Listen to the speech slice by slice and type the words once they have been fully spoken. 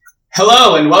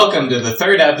Hello and welcome to the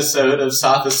third episode of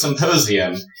Sophist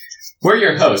Symposium. We're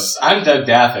your hosts. I'm Doug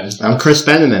Daffin. I'm Chris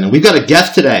Benjamin, and we've got a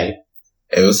guest today.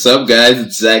 Hey, what's up, guys?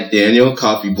 It's Zach Daniel,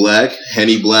 Coffee Black,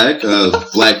 Henny Black,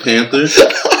 Black Panther.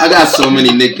 I got so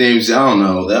many nicknames, I don't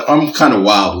know. I'm kind of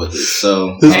wild with it,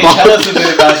 so. Hey, tell us a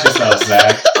bit about yourself,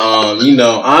 Zach.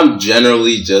 I'm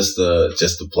generally just a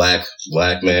black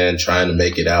man trying to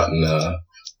make it out in a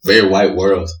very white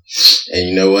world. And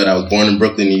you know what? I was born in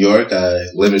Brooklyn, New York. I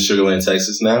live in Sugar Land,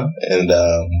 Texas now. And,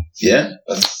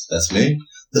 that's me.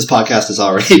 This podcast is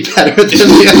already better than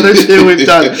the other two we've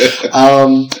done.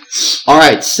 All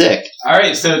right, sick. All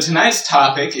right, so tonight's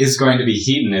topic is going to be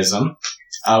hedonism.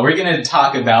 We're going to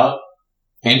talk about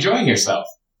enjoying yourself.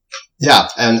 Yeah,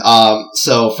 and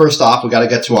so first off, we got to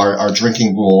get to our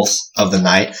drinking rules of the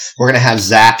night. We're going to have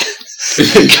Zach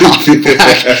and Coffee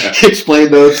Black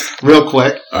explain those real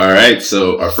quick. All right,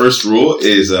 so our first rule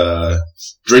is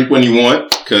drink when you want,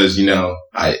 because,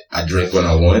 I drink when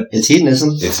I want. It's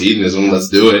hedonism. Let's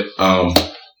do it.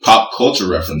 Pop culture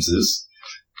references.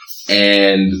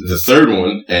 And the third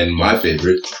one, and my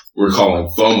favorite, we're calling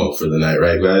FOMO for the night,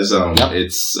 right, guys? Yep.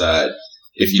 It's,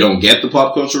 if you don't get the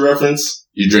pop culture reference,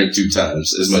 you drink 2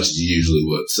 times as much as you usually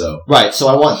would, so. Right, so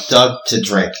I want Doug to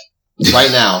drink right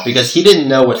now, because he didn't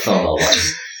know what FOMO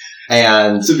was.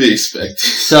 And to be expected.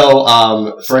 So,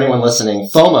 for anyone listening,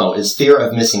 FOMO is fear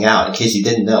of missing out, in case you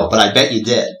didn't know, but I bet you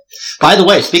did. By the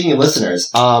way, speaking of listeners,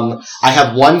 I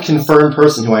have one confirmed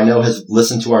person who I know has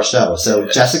listened to our show. So,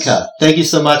 yes. Jessica, thank you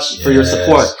so much for your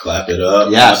support. Clap it up.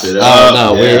 Yes. Clap it up.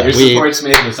 No, yeah. Your support's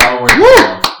made this all work.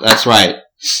 That's right.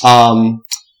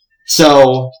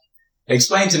 So,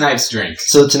 explain tonight's drink.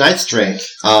 So tonight's drink,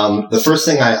 the first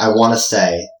thing I want to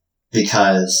say,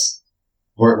 because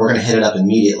we're going to hit it up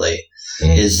immediately,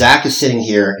 is Zach is sitting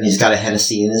here and he's got a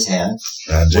Hennessy in his hand,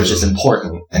 which is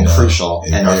important and crucial,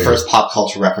 and our first pop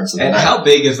culture reference of the night. And how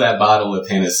big is that bottle of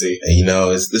Hennessy? And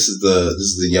this is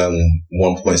the young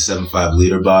 1.75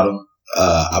 liter bottle.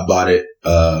 I bought it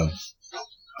on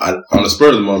a spur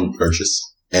of the moment purchase,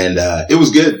 and it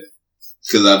was good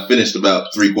because I finished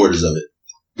about 3/4 of it,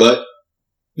 but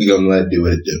we're going to let it do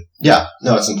what it do. Yeah,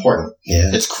 no, it's important.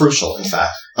 Yeah. It's crucial, in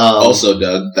fact. Also,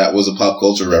 Doug, that was a pop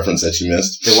culture reference that you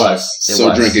missed. It was.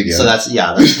 So drink again. So that's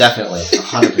definitely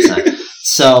 100%.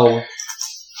 So,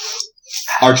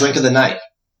 our drink of the night.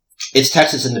 It's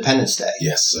Texas Independence Day.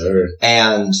 Yes, sir.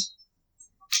 And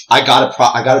I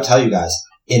gotta tell you guys,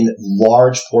 in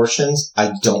large portions,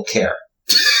 I don't care.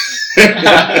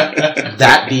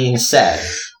 That being said,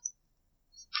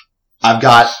 I've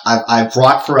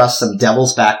brought for us some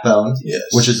Devil's Backbone, yes,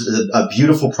 which is a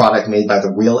beautiful product made by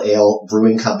the Real Ale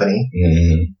Brewing Company.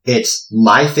 Mm-hmm. It's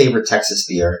my favorite Texas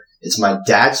beer. It's my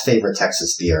dad's favorite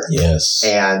Texas beer. Yes.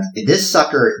 And this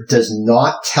sucker does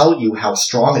not tell you how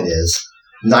strong it is,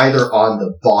 neither on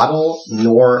the bottle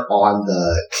nor on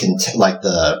the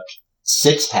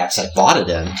 6-packs I bought it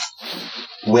in,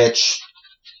 which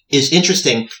is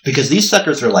interesting because these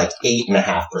suckers are like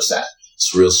 8.5%.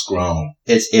 It's real strong.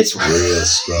 It's real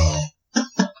strong.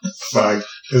 Fuck.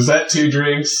 Is that 2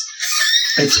 drinks?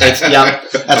 It's yeah,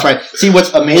 that's right. See,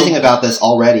 what's amazing about this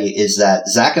already is that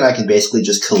Zach and I can basically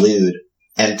just collude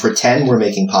and pretend we're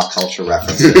making pop culture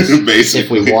references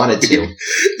if we wanted to.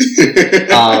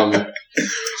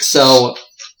 So,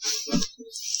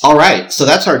 all right. So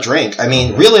that's our drink. I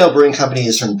mean, Real Ale Brewing Company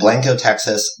is from Blanco,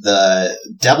 Texas. The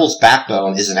Devil's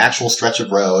Backbone is an actual stretch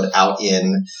of road out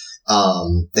in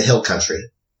the hill country,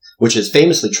 which is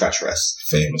famously treacherous.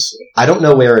 Famously. I don't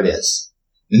know where it is.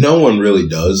 No one really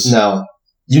does. No.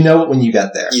 You know it when you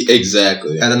get there.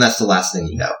 Exactly. And then that's the last thing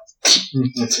you know.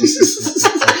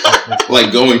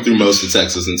 Like going through most of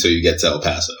Texas until you get to El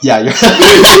Paso. Yeah, you're in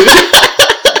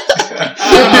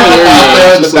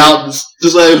the mountains.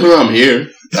 Just like, I'm here.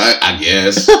 I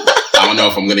guess. I don't know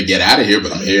if I'm going to get out of here,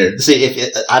 but I'm here.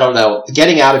 See, I don't know.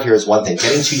 Getting out of here is one thing.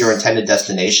 Getting to your intended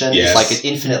destination is like an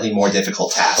infinitely more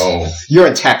difficult task. Oh. You're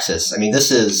in Texas. I mean,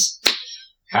 this is...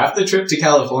 Half the trip to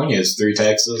California is through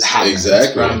Texas.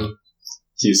 Exactly. From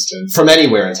Houston. From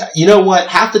anywhere in Texas. You know what?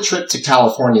 Half the trip to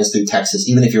California is through Texas,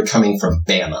 even if you're coming from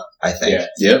Bama, I think.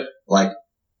 Yeah. Yep. Like...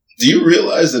 Do you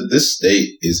realize that this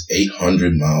state is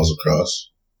 800 miles across?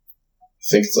 I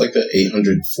think it's like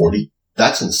 840.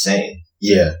 That's insane.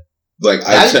 Yeah. Like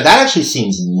that actually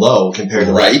seems low compared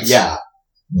to right. Yeah,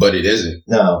 but it isn't.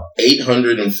 No,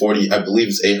 840. I believe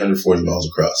it's 840 miles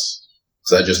across.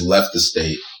 So I just left the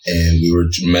state and we were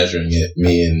measuring it.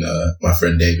 Me and my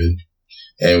friend David,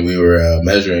 and we were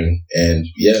measuring, and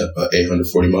about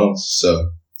 840 miles. So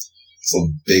it's a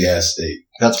big ass state.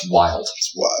 That's wild.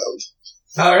 It's wild.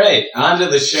 All right, on to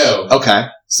the show. Okay.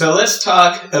 So let's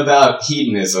talk about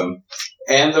hedonism.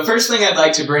 And the first thing I'd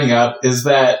like to bring up is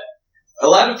that a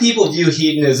lot of people view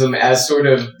hedonism as sort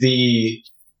of the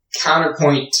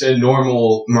counterpoint to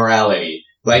normal morality,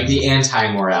 like the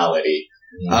anti-morality.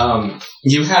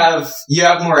 You have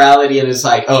morality and it's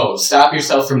like, oh, stop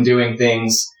yourself from doing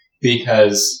things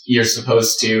because you're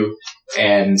supposed to,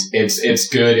 and it's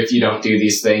good if you don't do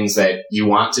these things that you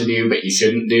want to do but you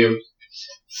shouldn't do.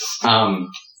 And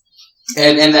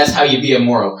that's how you be a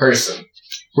moral person.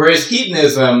 Whereas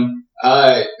hedonism,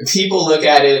 people look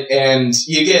at it and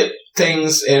you get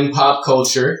things in pop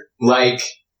culture like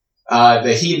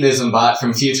the hedonism bot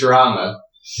from Futurama.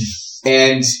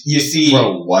 And you see...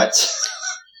 Bro, what?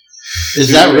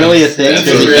 Is that really a thing? That's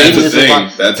a thing.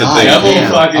 That's a thing. Double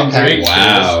fucking drink.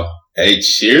 Wow. Hey,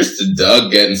 cheers to Doug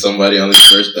getting somebody on his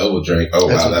first double drink. Oh,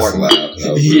 wow, that's loud.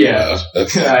 Yeah.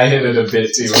 I hit it a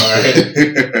bit too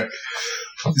hard.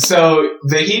 So,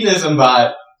 the hedonism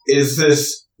bot is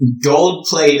this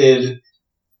gold-plated,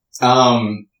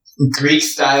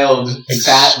 Greek-styled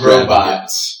fat robot.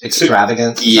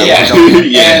 Extravagant.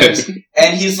 Yeah.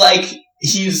 And he's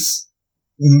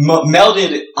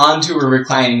melded onto a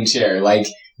reclining chair. Like,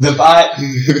 the bot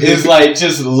is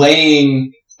just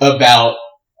laying about.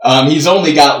 He's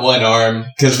only got one arm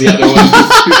because the other one's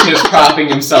just propping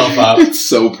himself up. It's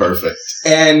so perfect.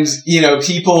 And,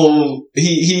 people,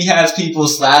 he has people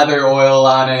slather oil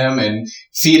on him and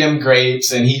feed him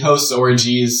grapes, and he hosts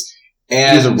orgies.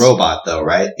 And he's a robot, though,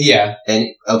 right? Yeah. And,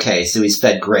 okay, so he's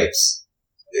fed grapes.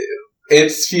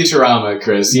 It's Futurama,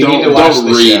 Chris. You need to watch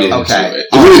the show. Okay.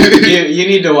 You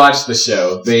need to watch the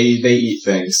show. They eat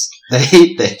things. They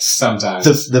eat things. Sometimes.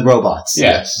 The robots.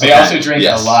 Yes. They also drink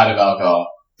a lot of alcohol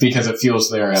because it fuels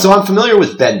their... So I'm familiar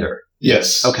with Bender.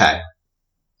 Yes. Okay.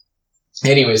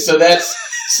 Anyway, so that's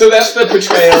the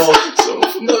portrayal... So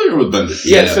I'm familiar with Bender.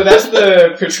 Yeah, so that's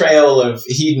the portrayal of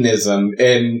hedonism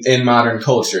in modern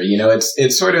culture.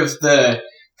 It's sort of the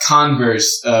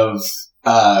converse of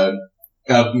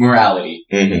morality.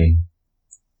 Mm-hmm.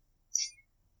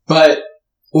 But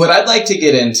what I'd like to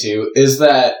get into is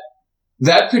that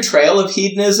portrayal of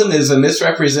hedonism is a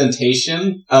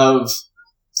misrepresentation of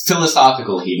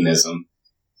philosophical hedonism.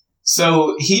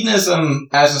 So hedonism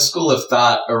as a school of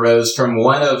thought arose from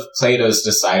one of Plato's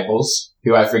disciples,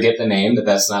 who I forget the name, but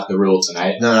that's not the rule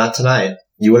tonight. No, not tonight.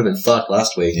 You would have been fucked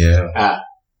last week. Yeah.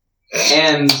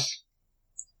 And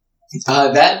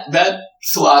that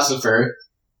philosopher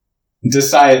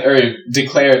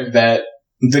declared that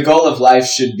the goal of life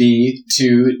should be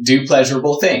to do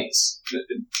pleasurable things.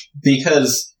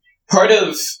 Because part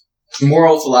of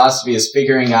moral philosophy is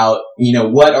figuring out,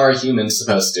 what are humans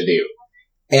supposed to do?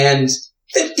 And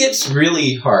it gets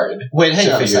really hard. Wait, hang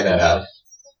to on a figure second. that out.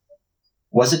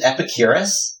 Was it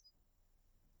Epicurus?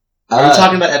 Are you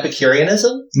talking about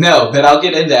Epicureanism? No, but I'll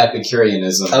get into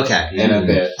Epicureanism in a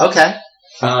bit. Okay.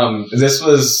 This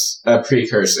was a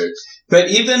precursor. But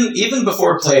even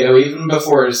before Plato, even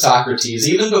before Socrates,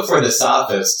 even before the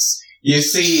Sophists, you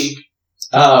see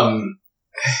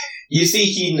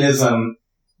hedonism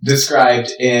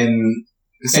described in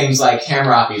things like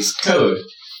Hammurabi's Code,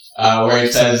 where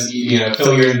it says,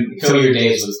 fill your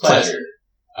days with pleasure,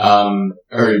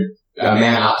 or a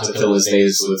man ought to fill his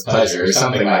days with pleasure, or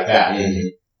something like that.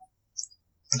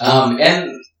 And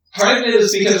part of it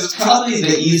is because it's probably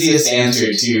the easiest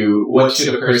answer to what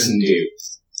should a person do.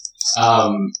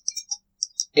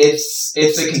 It's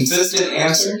a consistent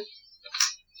answer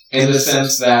in the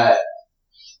sense that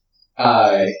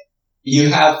you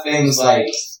have things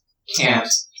like Kant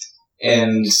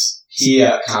and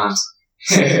Kant.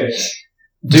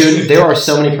 Dude, there are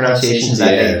so many pronunciations of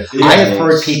that name. I have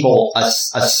heard people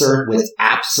assert with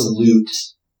absolute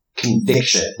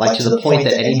conviction, like to the point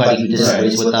that anybody who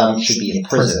disagrees with them should be in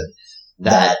prison,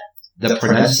 that the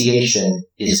pronunciation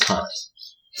is cunt.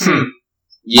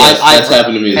 Yes, that's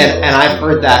happened to me. And I've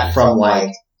heard that from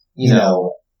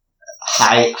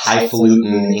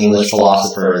highfalutin English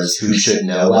philosophers who should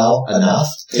know well enough.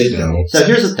 They don't. So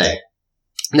here's the thing.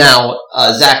 Now,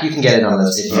 Zach, you can get in on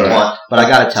this if you want, but I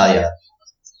gotta tell you,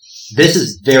 this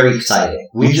is very exciting.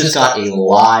 We just got a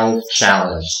live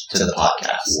challenge to the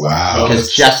podcast. Wow.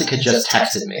 Because Jessica just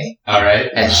texted me. All right.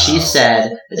 And she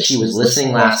said that she was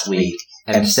listening last week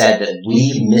and said that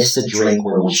we missed a drink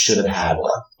where we should have had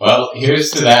one. Well,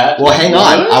 here's to that. Well, hang on.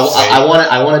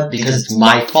 I want to, because it's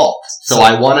my fault. So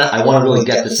I want to really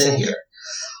get this in here.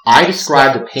 I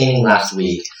described a painting last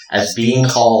week as being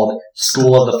called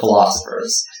School of the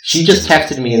Philosophers. She just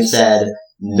texted me and said,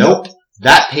 nope,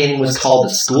 that painting was called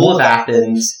the School of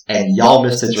Athens, and y'all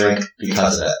missed a drink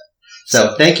because of it.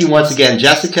 So thank you once again,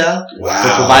 Jessica, for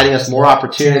providing us more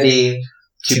opportunity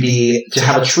to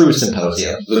have a true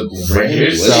symposium. The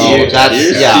grand So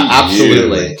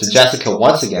absolutely. To Jessica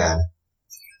once again.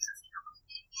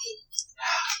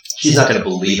 She's not going to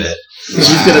believe it.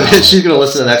 Wow. She's gonna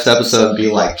listen to the next episode and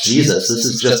be like, Jesus, this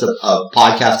is just a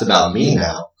podcast about me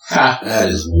now. That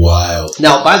is wild.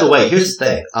 Now, by the way, here's the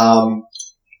thing.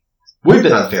 We've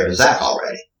been unfair to Zach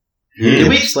already. Did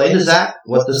we explain to Zach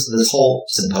what this whole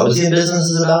symposium business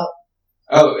is about?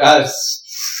 Oh,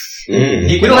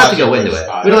 we don't have to go into it.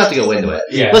 We don't have to go into it.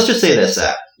 Yeah. Let's just say this,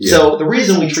 Zach. Yeah. So the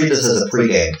reason we treat this as a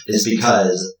pregame is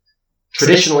because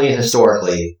traditionally and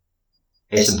historically,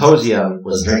 a symposium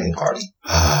was a drinking party.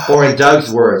 Or in Doug's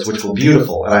words, which were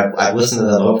beautiful, and I've listened to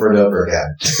them over and over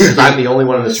again. I'm the only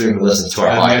one in this room who listens to our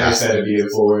podcast. I've never said a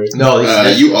beautiful word. No,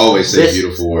 you always say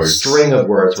beautiful words. String of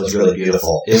words was really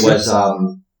beautiful. It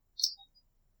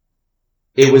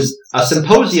was a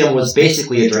symposium was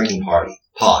basically a drinking party.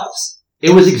 Pause. It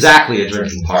was exactly a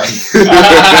drinking party.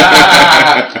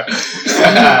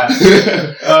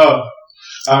 Oh,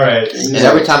 all right. And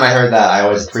every time I heard that, I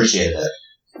always appreciated it.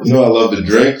 You know I love to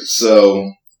drink, so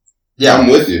yeah, I'm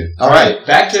with you. All right,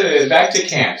 back to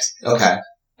Kant. Okay.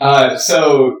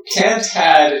 So Kant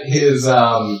had his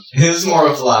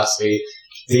moral philosophy,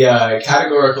 the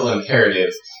categorical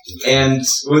imperative, and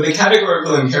with the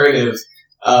categorical imperative,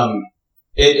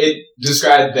 it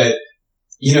described that,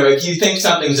 you know, if you think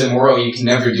something's immoral, you can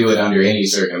never do it under any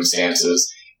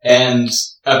circumstances. And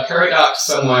a paradox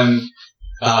someone,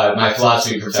 my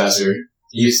philosophy professor,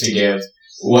 used to give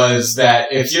was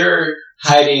that if you're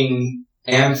hiding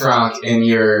Anne Frank in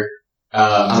your...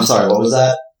 I'm sorry, what was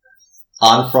that?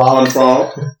 Anne Frank? Anne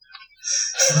Frank.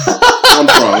 Anne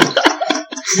Frank.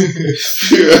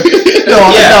 No,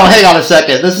 hang on a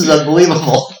second. This is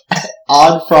unbelievable.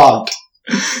 Anne Frank.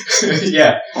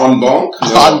 Yeah. En banc? No.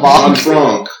 En banc. En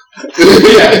franc.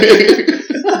 Yeah.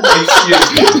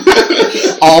 Excuse me.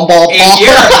 En banc. If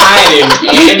you're hiding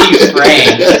Annie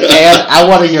Frank. And I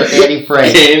want to hear Annie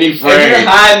Frank. Annie Frank. If you're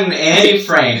hiding Annie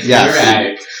Frank in Yes. your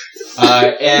attic,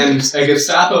 and a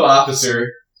Gestapo officer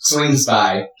swings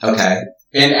by, Okay.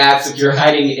 and asks if you're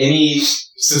hiding any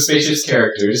suspicious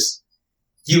characters,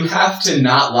 you have to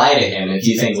not lie to him if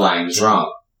you think lying is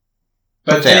wrong.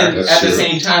 But Fair, then, at the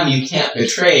same time, you can't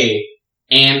betray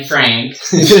Anne Frank.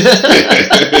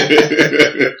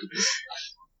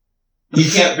 You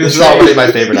can't betray... This is already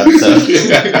my favorite episode.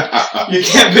 You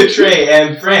can't betray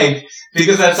Anne Frank,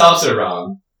 because that's also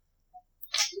wrong.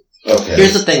 Okay.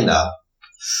 Here's the thing, though.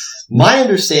 My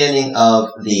understanding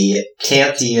of the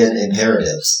Kantian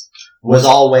imperatives was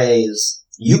always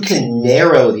you can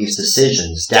narrow these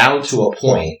decisions down to a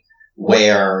point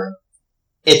where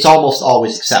it's almost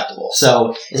always acceptable.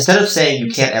 So instead of saying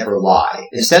you can't ever lie,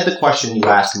 instead the question you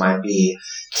ask might be,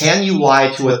 can you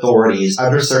lie to authorities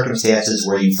under circumstances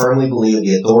where you firmly believe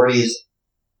the authority's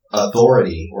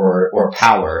authority or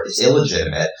power is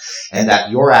illegitimate and that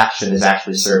your action is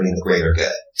actually serving the greater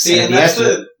good? See, and that's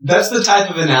the type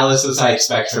of analysis I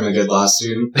expect from a good law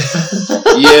student.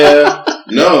 Yeah.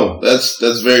 No,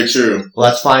 that's very true. Well,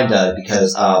 that's fine, Doug,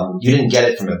 because you didn't get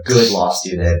it from a good law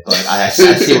student, but I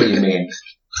see what you mean.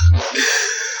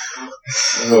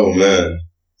 Oh, man.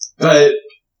 But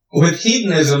with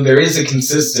hedonism, there is a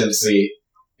consistency,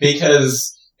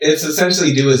 because it's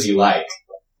essentially do as you like.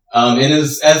 And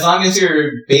as long as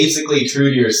you're basically true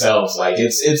to yourself, like,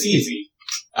 it's easy.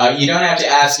 You don't have to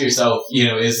ask yourself, you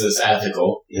know, is this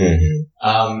ethical?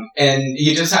 Mm-hmm. And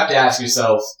you just have to ask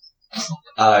yourself,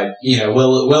 you know,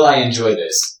 will I enjoy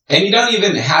this? And you don't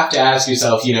even have to ask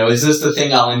yourself, you know, is this the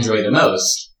thing I'll enjoy the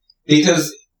most?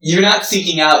 Because you're not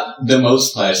seeking out the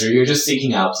most pleasure, you're just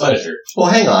seeking out pleasure. Well,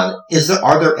 hang on.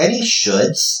 Are there any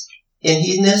shoulds in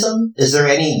hedonism? Is there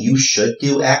any you should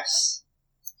do X?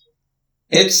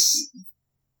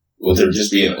 Will there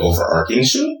just be an overarching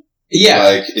should? Yeah.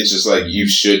 Like, it's just like, you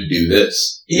should do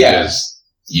this. Yeah. Because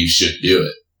you should do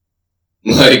it.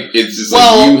 Like, it's just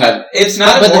well, like you have... It's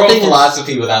not a moral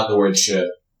philosophy without the word should.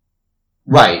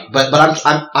 Right, but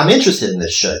I'm interested in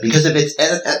this should, because if it's,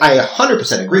 I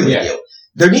 100% agree with you.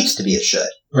 There needs to be a should.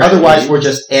 Right. Otherwise, we're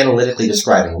just analytically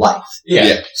describing life.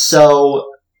 Yeah. So,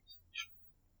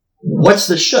 what's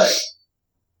the should?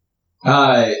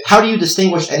 How do you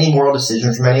distinguish any moral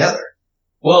decision from any other?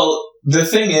 Well, the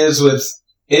thing is with,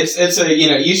 it's a, you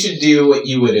know, you should do what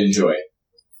you would enjoy,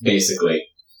 basically.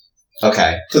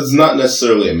 Okay. Because it's not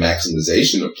necessarily a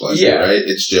maximization of pleasure, right?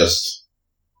 It's just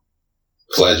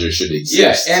pleasure should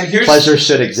exist. Yeah, and pleasure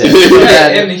should exist.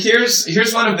 And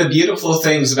here's one of the beautiful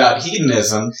things about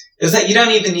hedonism, is that you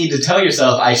don't even need to tell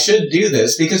yourself, I should do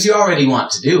this, because you already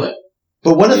want to do it.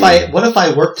 But what if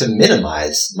I work to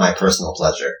minimize my personal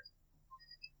pleasure?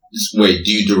 Wait,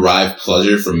 do you derive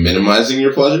pleasure from minimizing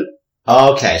your pleasure?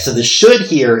 Okay, so the should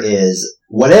here is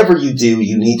whatever you do,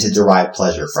 you need to derive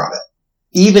pleasure from it.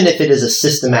 Even if it is a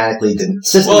systematic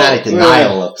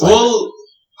denial of pleasure. Well,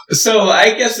 so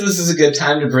I guess this is a good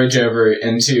time to bridge over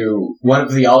into one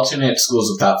of the alternate schools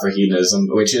of thought for hedonism,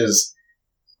 which is,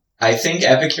 I think,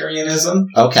 Epicureanism.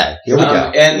 Okay, here we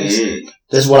go. And this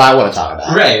is what I want to talk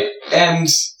about. Right. And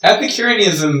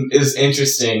Epicureanism is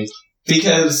interesting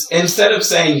because instead of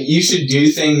saying you should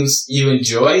do things you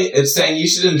enjoy, it's saying you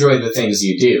should enjoy the things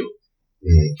you do.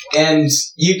 And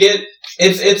you get,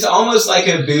 it's almost like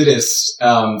a Buddhist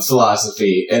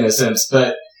philosophy in a sense,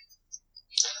 but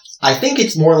I think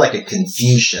it's more like a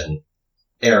Confucian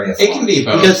area. It can be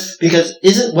both. Because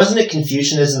wasn't it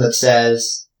Confucianism that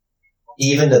says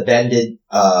even the bended,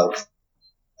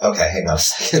 okay, hang on a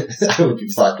second. I would be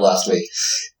fucked last week.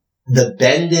 The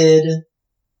bended,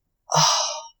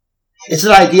 it's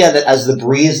an idea that as the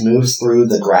breeze moves through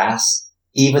the grass,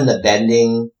 even the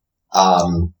bending,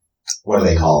 what do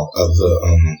they call? Of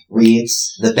the,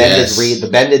 reeds. The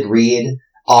bended reed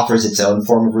offers its own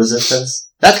form of resistance.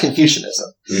 That's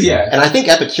Confucianism. Yeah. And I think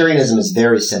Epicureanism is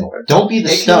very similar. Don't be the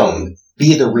stone,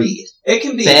 be the reed. It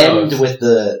can be Bend both. with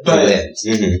the wind.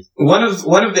 Mm-hmm. One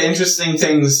of the interesting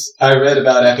things I read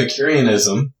about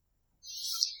Epicureanism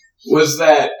was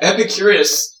that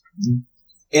Epicurus,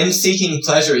 in seeking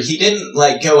pleasure, he didn't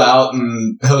go out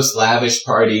and host lavish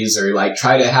parties or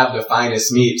try to have the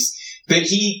finest meats, but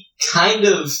he kind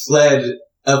of led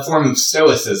a form of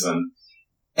stoicism.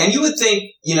 And you would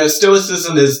think,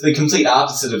 stoicism is the complete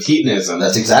opposite of hedonism.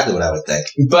 That's exactly what I would think.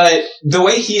 But the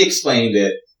way he explained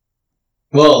it,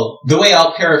 well, the way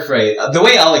I'll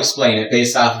explain it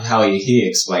based off of how he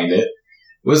explained it,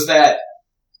 was that,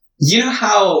 you know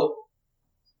how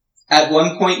at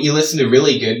one point you listen to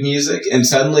really good music and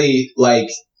suddenly,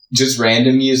 just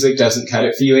random music doesn't cut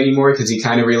it for you anymore because you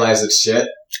kind of realize it's shit?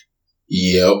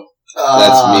 Yep.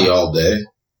 That's me all day.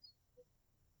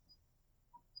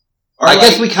 Or I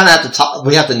guess we kind of have to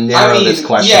we have to narrow this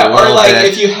question a little bit.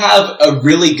 If you have a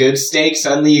really good steak,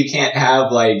 suddenly you can't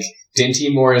have,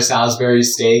 Dinty Moore Salisbury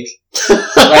steak.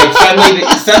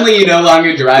 Suddenly you no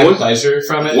longer derive pleasure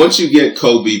from it. Once you get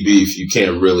Kobe beef, you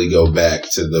can't really go back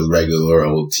to the regular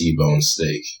old T-bone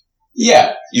steak.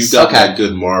 Yeah. You've got that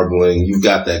good marbling. You've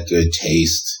got that good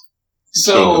taste.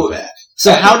 So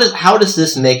how does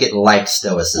this make it like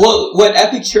stoicism? Well, what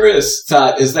Epicurus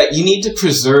thought is that you need to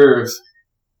preserve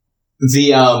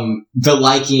the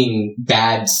liking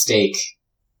bad steak,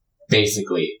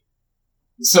 basically.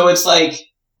 So it's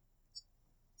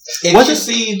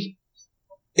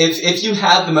if you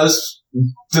have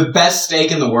the best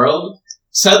steak in the world,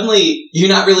 suddenly you're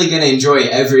not really going to enjoy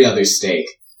every other steak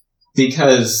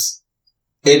because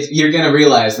you're going to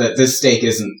realize that this steak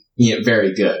isn't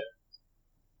very good.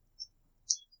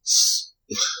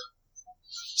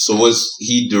 So was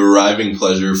he deriving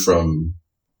pleasure from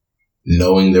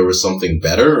knowing there was something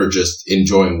better or just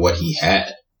enjoying what he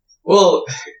had? Well,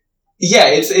 yeah,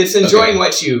 it's enjoying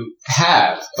what you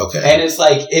have. Okay. And it's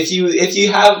if you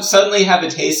suddenly have a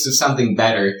taste of something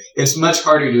better, it's much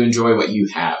harder to enjoy what you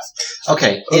have.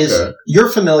 Okay. You're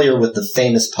familiar with the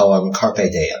famous poem Carpe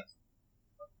Diem?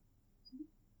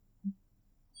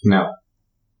 No.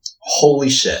 Holy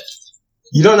shit.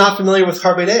 You're not familiar with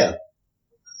Carpe Diem?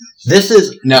 But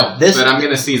I'm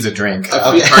gonna seize a drink.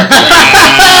 Okay.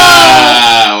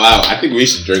 Wow, I think we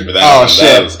should drink for that. Oh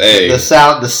shit! The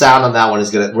sound on that one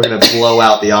we're gonna blow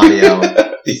out the audio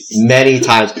many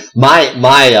times.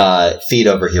 My feed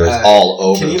over here is all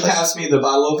over. Can you pass me the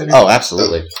bottle opener? Oh,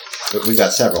 absolutely. We've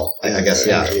got several. I guess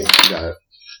yeah. You got it.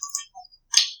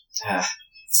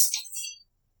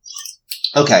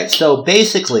 Okay, so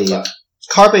basically,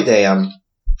 Carpe Diem.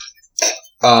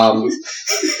 Y'all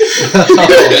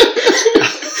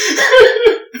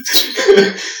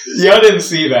didn't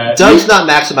see that. Doug's not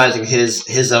maximizing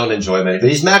his own enjoyment, but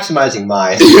he's maximizing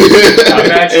mine. I'm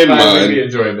maximizing the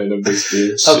enjoyment of this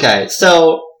beer. Okay,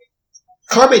 so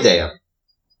Carpe Diem,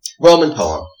 Roman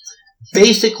poem,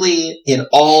 basically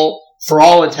for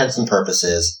all intents and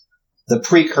purposes, the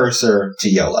precursor to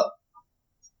YOLO.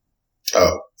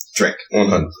 Oh, drink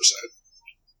 100%.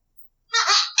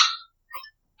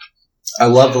 I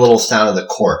love the little sound of the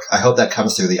cork. I hope that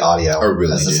comes through the audio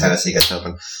as this Hennessy gets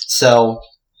open. So,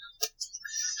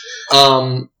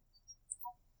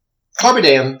 Carpe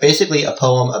Diem, basically a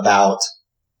poem about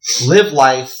live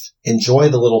life, enjoy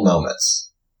the little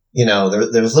moments.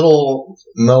 There's little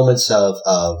moments of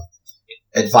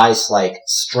advice like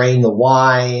strain the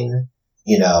wine,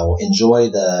 enjoy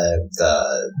the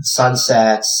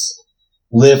sunsets,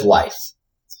 live life.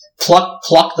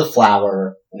 Pluck the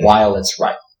flower while it's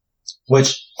ripe.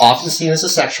 Which often seen as a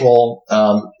sexual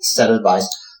set of advice,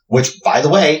 which, by the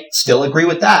way, still agree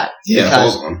with that. Yeah,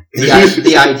 because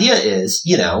the idea is,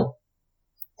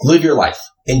 live your life.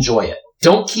 Enjoy it.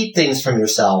 Don't keep things from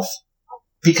yourself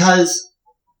because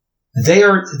they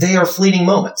are fleeting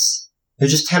moments. They're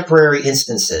just temporary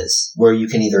instances where you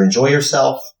can either enjoy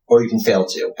yourself or you can fail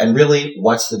to. And really,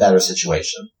 what's the better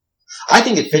situation? I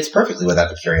think it fits perfectly with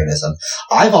Epicureanism.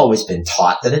 I've always been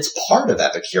taught that it's part of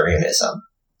Epicureanism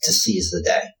to seize the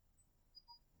day.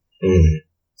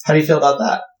 How do you feel about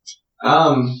that?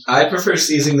 I prefer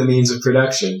seizing the means of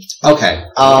production. Okay.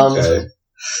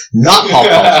 Not pop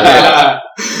culture.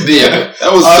 Yeah,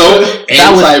 that was so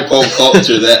anti-pop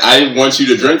culture that I want you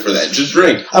to drink for that. Just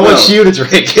drink. I want you to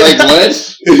drink. Like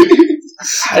what?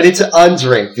 I need to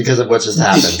undrink because of what just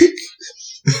happened.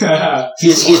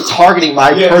 He's targeting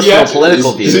my personal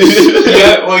political views.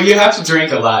 Yeah, well, you have to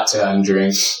drink a lot to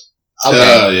undrink.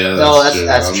 Okay. Yeah,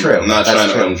 that's true. I'm not trying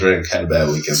to undrink. Had a bad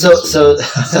weekend.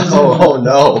 Oh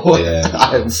no. Yeah,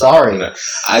 I'm sorry.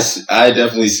 I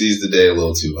definitely seized the day a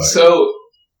little too hard. So,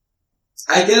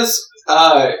 I guess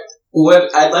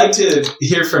what I'd like to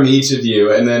hear from each of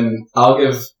you, and then I'll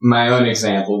give my own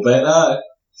example. But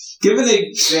give an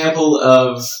example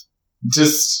of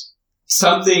just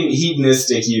something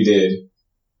hedonistic you did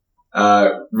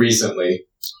recently.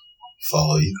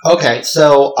 Follow you. Okay,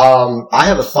 so I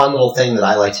have a fun little thing that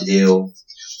I like to do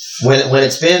when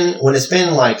it's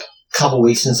been like a couple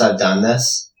weeks since I've done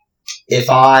this. If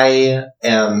I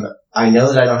know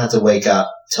that I don't have to wake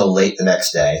up till late the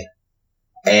next day,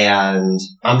 and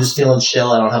I'm just feeling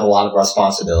chill. I don't have a lot of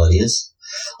responsibilities.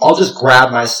 I'll just grab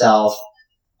myself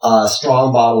a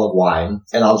strong bottle of wine,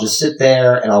 and I'll just sit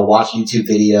there and I'll watch YouTube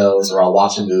videos or I'll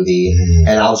watch a movie,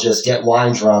 and I'll just get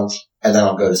wine drunk. And then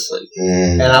I'll go to sleep.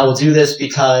 And I will do this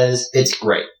because it's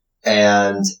great.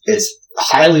 And it's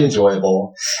highly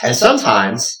enjoyable. And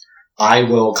sometimes I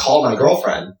will call my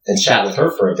girlfriend and chat with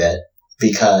her for a bit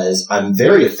because I'm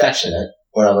very affectionate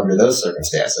when I'm under those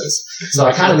circumstances. So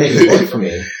I kind of make it work for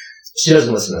me. She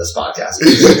doesn't listen to this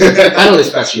podcast. I don't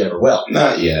expect she ever will.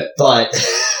 Not yet. But,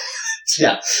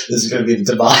 yeah, this is going to be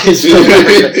the demise.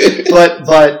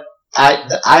 But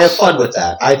I have fun with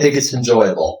that. I think it's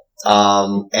enjoyable.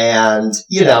 And,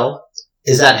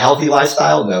 is that healthy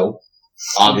lifestyle? No,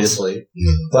 obviously,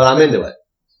 but I'm into it.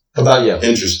 How about you?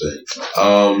 Interesting.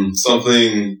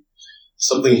 Something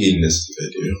hedonistic I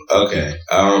do. Okay.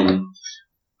 I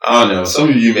don't know. Some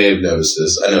of you may have noticed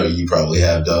this. I know you probably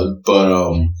have, Doug, but,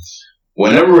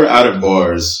 whenever we're out of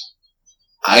bars,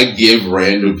 I give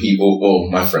random people,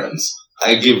 my friends,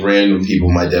 I give random people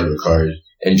my debit card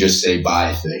and just say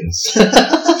buy things.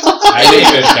 I think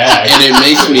that's bad. And it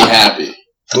makes me happy.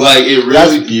 Like, it really,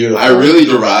 that's beautiful. I really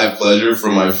derive pleasure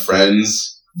from my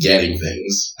friends getting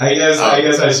things. I guess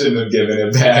I shouldn't have given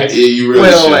it back. Yeah, you really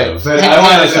should have. But I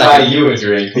wanted to buy you a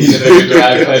drink because I could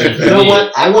derive pleasure from You know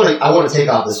what? I want to take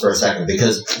off this for a second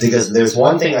because there's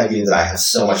one thing I do that I have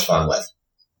so much fun with.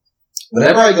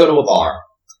 Whenever I go to a bar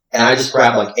and I just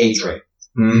grab like a drink,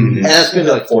 and that's going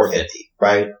to be like $4.50,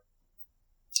 right?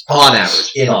 On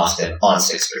average, in Austin, on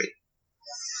 6th Street.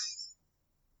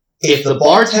 If the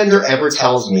bartender ever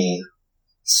tells me,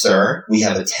 sir, we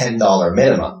have a $10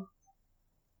 minimum,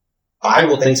 I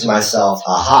will think to myself,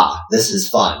 aha, this is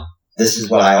fun. This is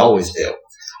what I always do.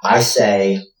 I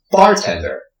say,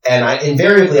 bartender, and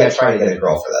invariably try to get a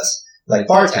girl for this. Like,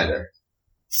 bartender,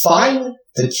 find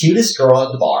the cutest girl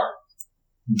at the bar,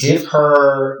 give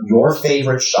her your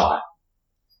favorite shot,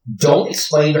 don't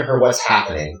explain to her what's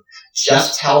happening,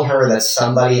 just tell her that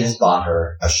somebody has bought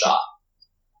her a shot.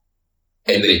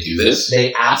 And they do this?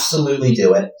 They absolutely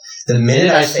do it. The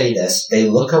minute I say this, they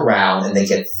look around and they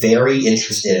get very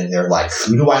interested and they're like,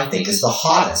 who do I think is the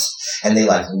hottest? And they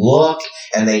like look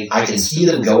and I can see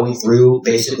them going through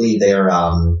basically their,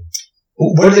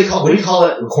 what do you call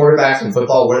it? Quarterbacks in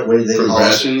football? What do they call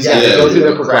it? Yeah, they go through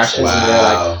their progressions and they're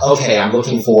like, okay, I'm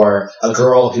looking for a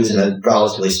girl who's in a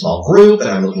relatively small group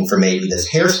and I'm looking for maybe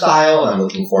this hairstyle and I'm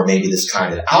looking for maybe this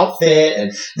kind of outfit.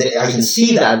 And I can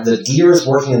see that the gears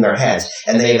working in their heads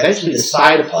and they eventually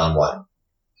decide upon one.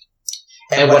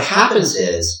 And what happens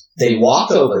is they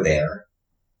walk over there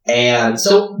and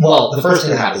the first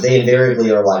thing that happens, they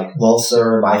invariably are like, well,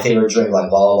 sir, my favorite drink, like,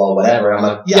 blah, blah, blah, whatever. And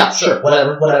I'm like, yeah, sure,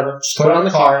 whatever. Just put it on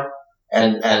the card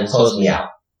and close me out.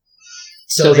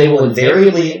 So they will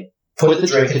invariably put the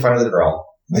drink in front of the girl.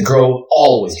 The girl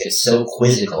always gets so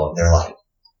quizzical and they're like,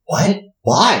 what?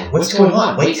 Why? What's going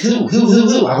on? Wait, who?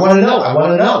 I want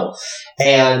to know.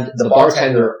 And the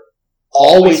bartender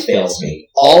always fails me,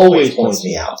 always points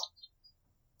me out.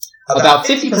 about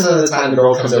 50% of the time the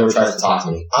girl comes over and tries to talk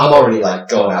to me, I'm already like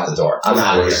going out the door. I'm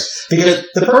out of here. Because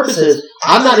the purpose is,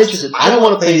 I'm not interested. I don't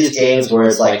want to play these games where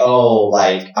it's like, oh,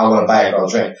 like, I want to buy a girl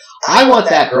a drink. I want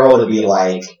that girl to be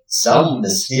like, some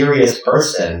mysterious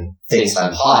person thinks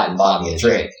I'm hot and bought me a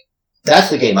drink.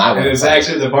 That's the game I want to play. And it's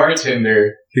actually the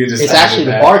bartender who decided It's actually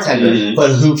the bartender,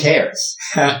 but who cares?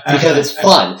 Because it's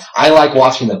fun. I like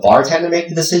watching the bartender make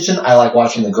the decision. I like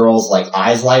watching the girl's like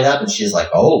eyes light up, and she's like,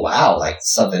 "Oh wow, like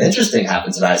something interesting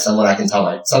happened tonight. Something I can tell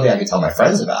my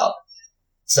friends about."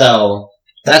 So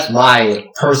that's my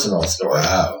personal story.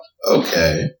 Wow.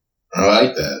 Okay, I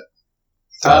like that.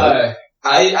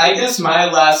 I guess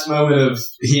my last moment of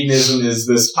hedonism is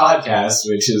this podcast,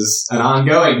 which is an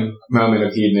ongoing moment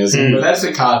of hedonism, but that's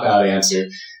a cop-out answer.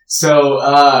 So,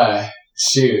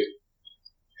 shoot.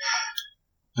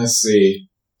 Let's see.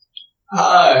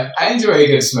 I enjoy a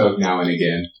good smoke now and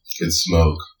again. Good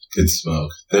smoke.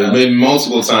 There have been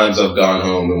multiple times I've gone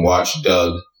home and watched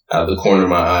Doug out of the corner of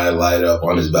my eye light up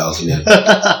on his balcony.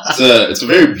 It's a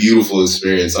very beautiful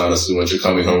experience, honestly, once you're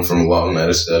coming home from a long night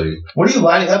of study. What are you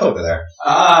lighting up over there?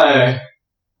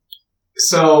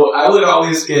 So I would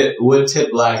always get wood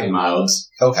tip black and milds.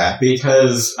 Okay.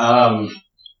 Because,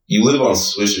 you live on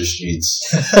Swisher Streets.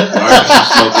 Why aren't you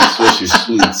smoking Swisher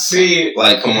Sweets? See,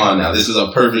 like, come on now. This is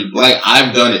a perfect, like,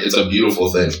 I've done it. It's a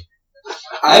beautiful thing.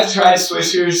 I've tried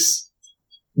Swishers.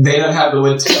 They don't have the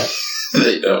wood tip.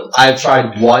 They don't. I've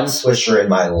tried one Swisher in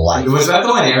my life. Was that the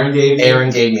one Aaron gave me?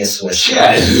 Aaron gave me a Swisher.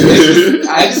 Yeah.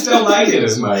 I just don't like it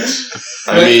as much.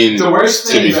 I mean, the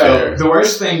worst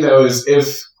thing though is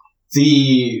if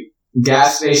the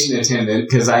gas station attendant,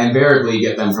 because I invariably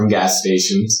get them from gas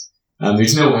stations,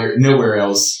 there's nowhere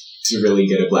else to really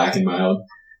get a black and mild,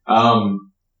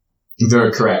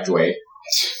 the correct way.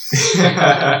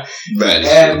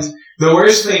 And the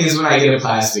worst thing is when I get a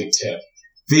plastic tip.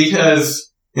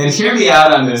 Because, and hear me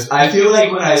out on this, I feel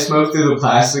like when I smoke through the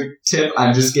plastic tip,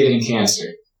 I'm just getting cancer.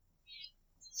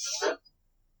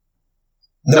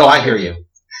 No, I hear you.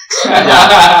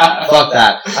 Yeah, fuck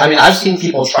that. I mean, I've seen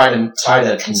people try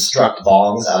to construct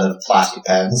bongs out of plastic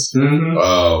pens. Mm-hmm.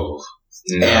 Oh,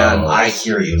 no. And I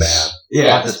hear you, man.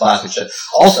 Yeah. Fuck this plastic shit.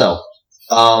 Also,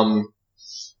 on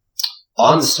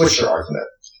the Swisher argument,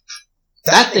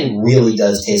 that thing really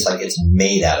does taste like it's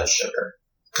made out of sugar.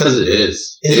 Because it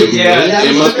is.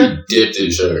 It must be dipped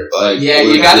in sugar. Like, yeah,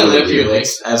 you gotta lip your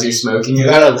lips as you're smoking. You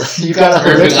gotta lip your lips.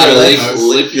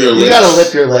 Lip your lips. You gotta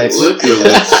lip your lips. Lip your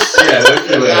lips. Yeah, lip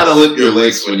your lips. You gotta lip your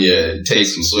lips when you take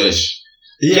some Swish.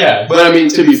 Yeah. But I mean,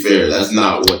 to be fair, that's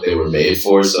not what they were made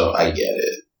for, so I get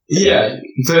it. Yeah.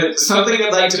 But something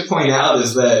I'd like to point out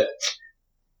is that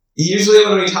usually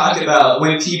when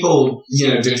people,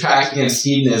 detract against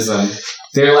hedonism,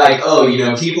 they're like, oh,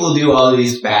 people do all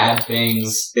these bad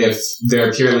things if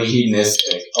they're purely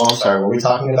hedonistic. Oh, I'm sorry. Were we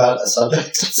talking about a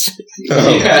subject?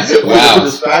 Yeah. Wow. We were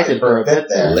distracted for a bit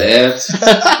there. Left.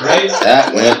 Right?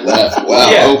 That went left. Wow.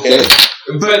 Yeah. Okay.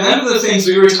 But none of the things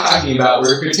we were talking about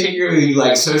were particularly,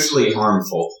 socially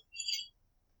harmful.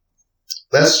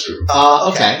 That's true.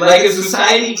 Okay. Like, a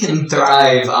society can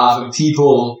thrive off of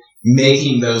people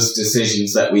making those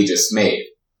decisions that we just made.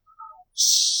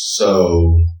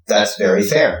 So... That's very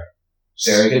fair.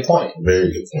 Very good point.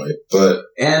 Very good point. But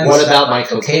what about my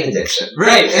cocaine addiction?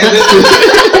 Right. And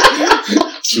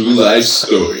true life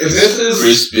story. This is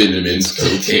Chris Binderman's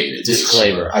cocaine addiction.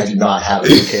 Disclaimer: I do not have a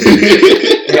cocaine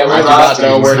addiction. Yeah, I do not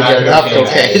know where to get enough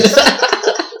cocaine.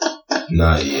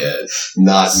 Not yet.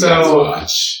 Not so. yet.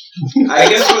 Watch. I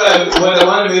guess what I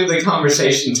want to move the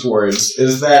conversation towards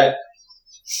is that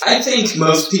I think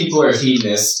most people are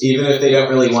hedonists, even if they don't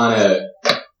really want to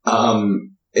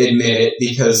admit it,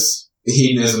 because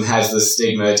hedonism has this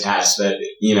stigma attached that,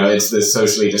 it's this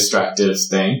socially destructive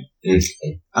thing.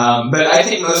 But I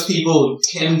think most people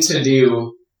tend to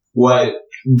do what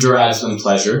drives them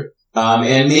pleasure.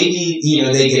 And maybe,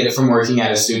 they get it from working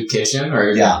at a soup kitchen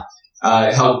or,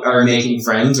 or making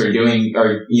friends or giving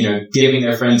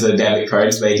their friends a debit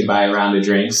card so they can buy a round of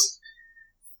drinks.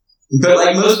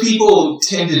 But, most people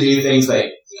tend to do things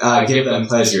that give them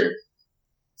pleasure.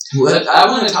 What I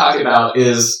want to talk about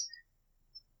is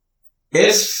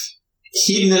if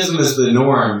hedonism is the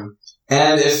norm,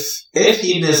 and if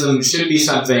hedonism should be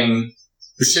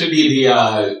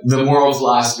the moral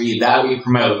philosophy that we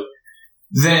promote,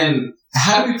 then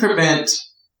how do we prevent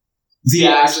the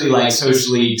actually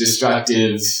socially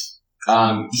destructive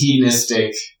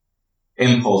hedonistic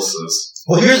impulses?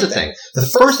 Well, here's the thing. The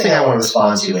first thing I want to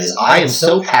respond to is I am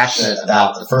so passionate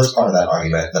about the first part of that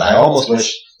argument that I almost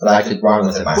wish that I could run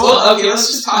with it myself. Well, okay, let's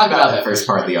just talk about that first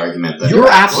part of the argument then. You're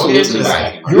absolutely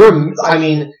right.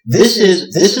 This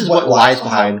is what lies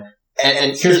behind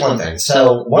And here's one thing.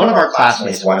 So one of our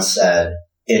classmates once said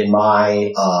in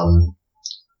my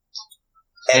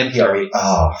NPRE,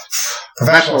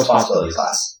 professional responsibility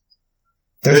class,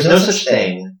 there's no such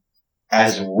thing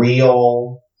as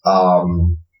real,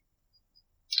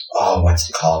 what's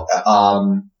it called?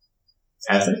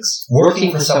 Ethics.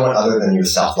 Working for someone other than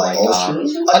yourself. Like,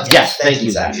 yes, thank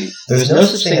you, Zach. There's no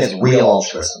such thing as real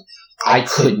altruism. I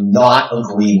could not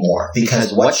agree more,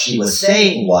 because what she was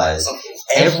saying was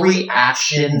every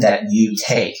action that you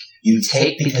take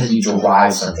because you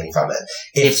derive something from it.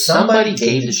 If somebody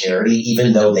gave to charity,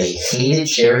 even though they hated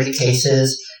charity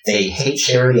cases, they hate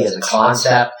charity as a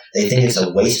concept, they think it's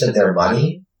a waste of their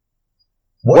money,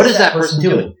 what is that person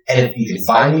doing? And if you can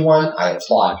find me one, I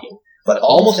applaud you. But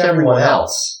almost everyone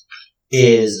else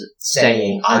is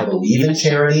saying, I believe in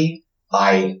charity,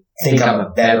 I think I'm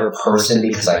a better person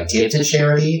because I give to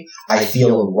charity. I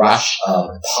feel a rush of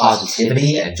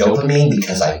positivity and dopamine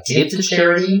because I give to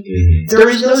charity. Mm-hmm. There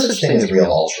is no such thing as real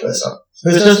altruism.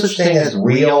 There's no such thing as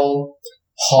real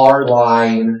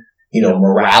hardline,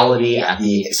 morality at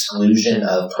the exclusion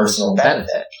of personal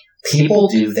benefit. People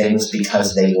do things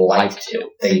because they like to,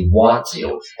 they want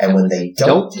to, and when they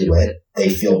don't do it, they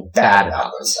feel bad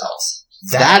about themselves.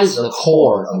 That is the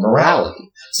core of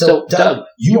morality. So, Doug,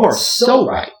 you are so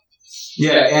right.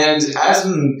 Yeah, and as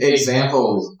an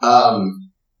example, about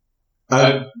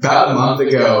a month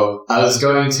ago, I was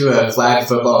going to a flag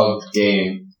football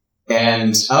game,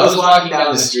 and I was walking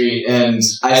down the street, and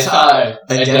I saw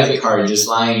a debit card just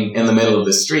lying in the middle of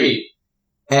the street.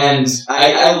 And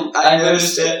I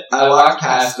noticed it, I walked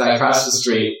past it, I crossed the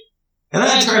street, and then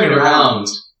I turned around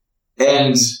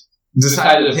and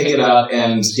decided to pick it up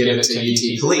and give it to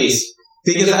UT Police.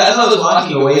 Because as I was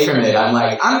walking away from it, I'm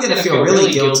like, I'm going to feel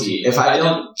really guilty if I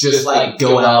don't just,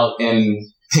 go out and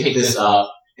pick this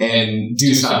up and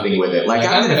do something with it. Like,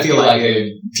 I'm going to feel like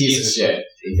a piece of shit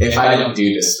if I don't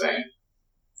do this thing.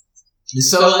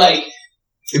 So,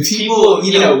 people,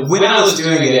 when I was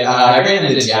doing it, I ran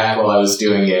into Jack while I was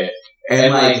doing it.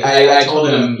 And, I told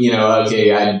him,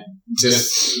 okay, I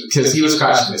just, because he was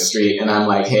crossing the street, and I'm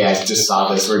like, hey, I just saw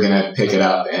this, we're gonna pick it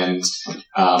up and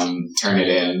turn it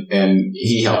in, and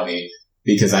he helped me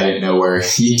because I didn't know where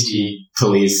UT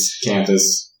Police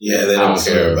campus. Yeah, they don't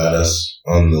care about us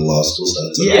on the law school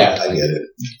stuff. Yeah, I get it.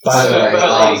 By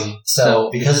the way, so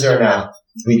because they're now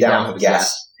we down have a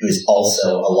guest who is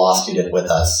also a law student with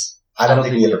us. I don't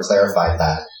think we ever clarified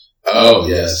that. Oh,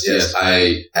 yes.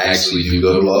 I actually do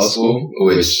go to law school,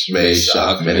 which may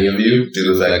shock many of you due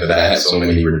to the fact that I have so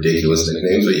many ridiculous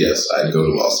nicknames, but yes, I go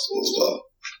to law school as well.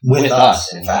 With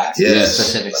us, in fact. Yes,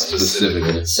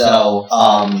 specifically. So,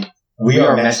 we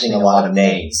are mentioning a lot of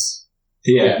names.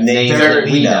 Yeah. Names that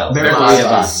we know. They're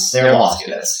law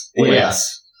students. With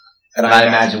us. And I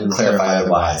imagine we'll clarify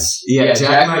otherwise. Yeah,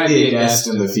 Jack might be a guest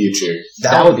in the future.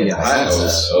 That would be nice. I hope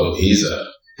so. He's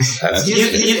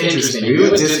interesting. We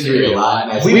would disagree a lot.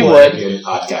 And I think we would. A good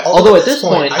podcast. Although at this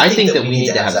point, I think that we need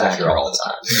to have Zach here all the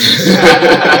time.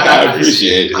 I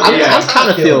appreciate it. I'm kind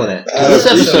of feeling it. This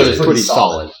episode is pretty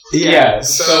solid. Yeah.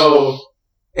 So,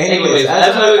 anyways,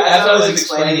 as I was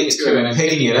explaining it to him and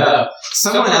picking it up,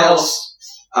 someone else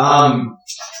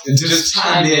just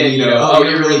chimed in. Oh,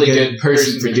 you're a really good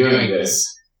person for doing this.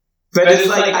 But it's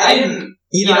like I didn't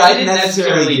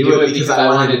necessarily do it because I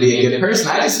wanted to be a good person.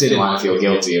 I just didn't want to feel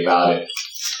guilty about it.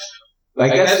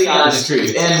 That's the honest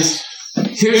truth. And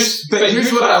here's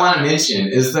what I want to mention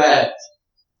is that,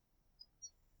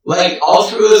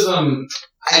 altruism,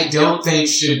 I don't think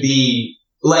should be,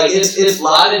 it's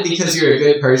lauded because you're a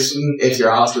good person if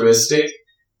you're altruistic,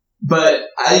 but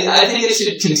I think it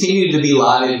should continue to be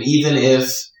lauded even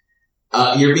if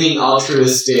you're being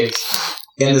altruistic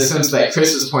in the sense that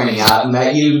Chris is pointing out, and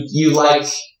that you like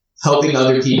helping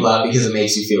other people out because it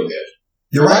makes you feel good.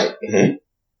 You're right. Mm-hmm.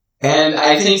 And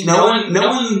I think no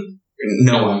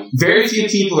one, very few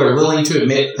people are willing to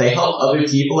admit they help other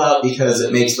people out because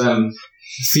it makes them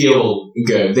feel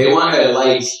good. They want to,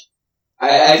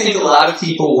 I think a lot of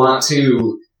people want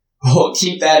to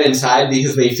keep that inside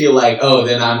because they feel like, oh,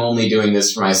 then I'm only doing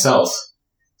this for myself.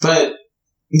 But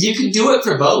you can do it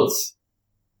for both.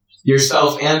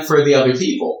 Yourself and for the other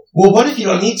people. Well, what if you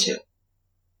don't need to?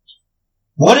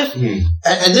 What if,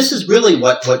 and this is really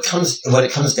what it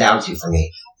comes down to for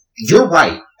me. You're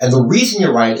right. And the reason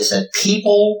you're right is that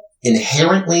people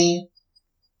inherently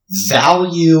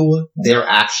value their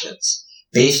actions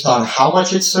based on how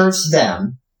much it serves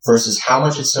them versus how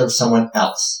much it serves someone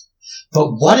else.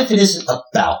 But what if it isn't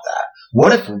about that?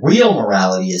 What if real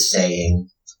morality is saying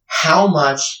how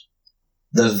much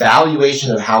the valuation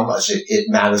of how much it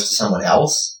matters to someone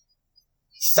else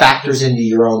factors into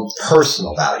your own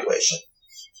personal valuation?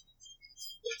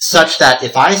 such that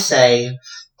if I say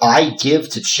I give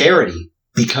to charity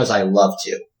because I love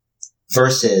to,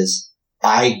 versus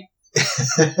I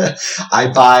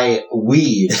I buy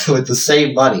weed with the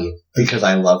same money because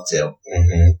I love to.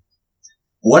 Mm-hmm.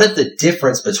 What if the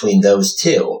difference between those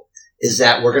two is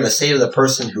that we're going to say to the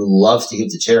person who loves to give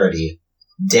to charity,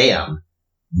 damn,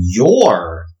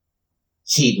 your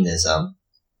hedonism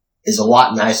is a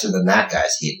lot nicer than that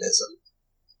guy's hedonism.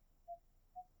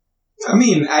 I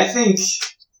mean, I think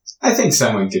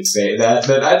someone could say that,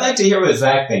 but I'd like to hear what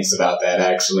Zach thinks about that,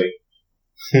 actually.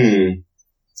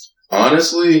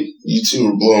 Honestly, you two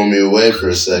were blowing me away for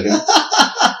a second.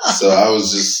 So I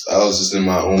was just in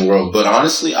my own world. But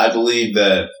honestly, I believe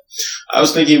that I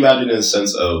was thinking about it in the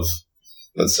sense of,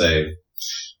 let's say,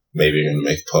 maybe I'm going to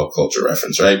make a pop culture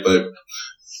reference, right? But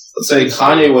let's say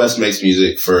Kanye West makes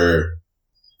music for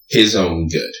his own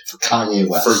good. For Kanye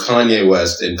West. For Kanye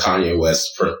West and Kanye West's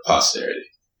posterity.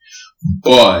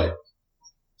 But,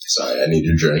 sorry, I need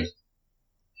a drink.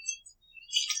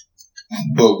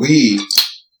 But we,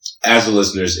 as the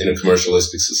listeners in a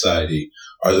commercialistic society,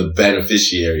 are the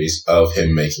beneficiaries of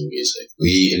him making music.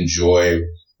 We enjoy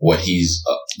what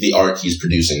the art he's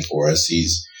producing for us.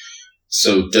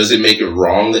 So does it make it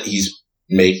wrong that he's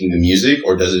making the music,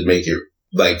 or does it make it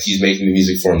like he's making the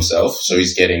music for himself, so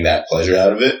he's getting that pleasure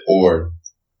out of it? Or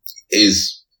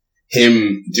is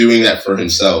him doing that for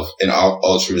himself an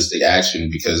altruistic action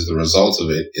because the result of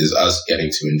it is us getting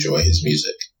to enjoy his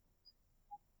music?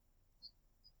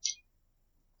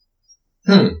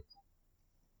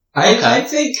 I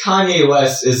think Kanye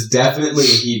West is definitely a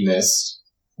hedonist.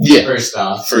 Yeah. First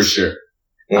off. For sure.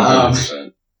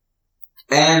 100%.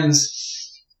 And,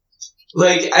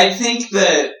 like, I think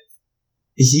that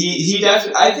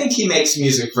I think he makes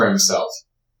music for himself.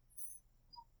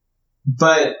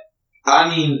 But, I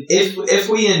mean, if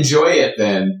we enjoy it,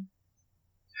 then,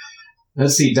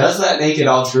 let's see, does that make it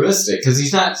altruistic? Because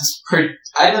he's not,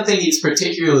 I don't think he's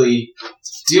particularly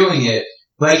doing it,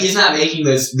 like, he's not making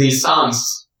these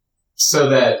songs so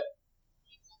that,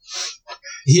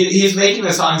 he's making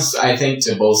the songs, I think,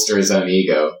 to bolster his own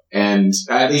ego. And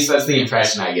at least that's the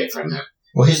impression I get from him.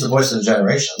 Well, he's the voice of the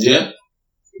generation. Yeah.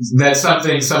 That's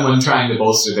something someone trying to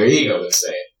bolster their ego would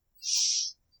say.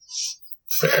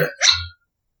 Fair.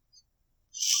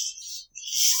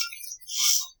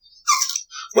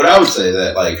 But I would say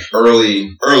that, like,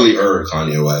 earlier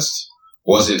Kanye West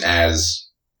wasn't as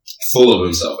full of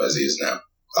himself as he is now,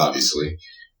 obviously.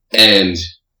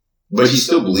 But he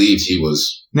still believed he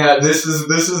was. Now, this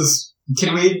is,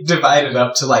 can we divide it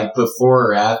up to, like,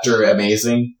 before or after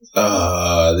Amazing?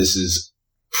 This is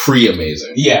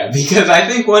pre-Amazing. Yeah, because I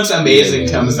think once Amazing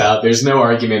comes out, there's no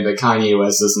argument that Kanye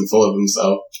West isn't full of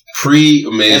himself.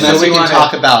 Pre-Amazing. And then we can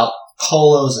talk about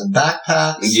polos and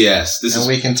backpacks. Yes,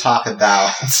 we can talk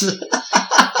about.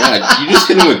 God, you just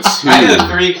hit him with two. I had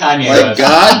 3 Kanye West. Like,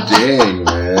 god dang,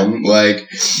 man. Like,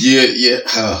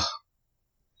 yeah.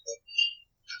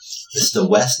 Mr.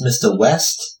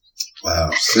 West. Wow.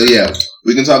 So yeah,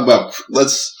 we can talk about.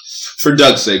 For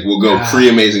Doug's sake, we'll go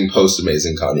pre-Amazing,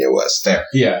 post-Amazing Kanye West. Fair.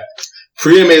 Yeah.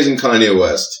 Pre-Amazing Kanye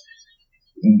West.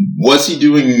 Was he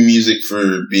doing music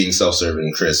for being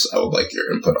self-serving? Chris, I would like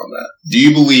your input on that. Do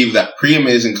you believe that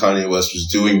pre-Amazing Kanye West was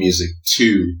doing music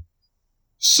to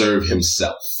serve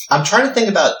himself? I'm trying to think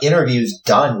about interviews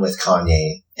done with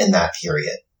Kanye in that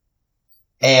period.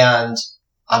 And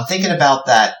I'm thinking about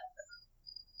that.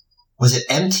 Was it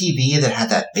MTV that had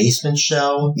that basement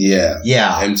show? Yeah.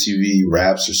 Yeah. MTV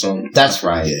Raps or something? That's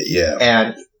right. Yeah.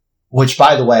 And, which,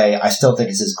 by the way, I still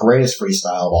think is his greatest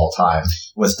freestyle of all time,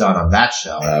 was done on that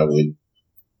show. I would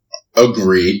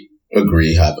agree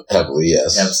heavily,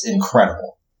 yes. That was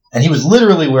incredible. And he was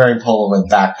literally wearing polo and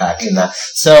backpack in that.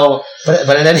 So, but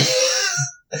in any...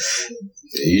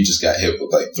 You just got hit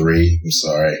with like 3. I'm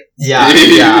sorry. Yeah.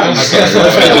 I'm sorry.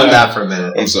 Let's deal with that for a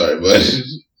minute. I'm sorry, but...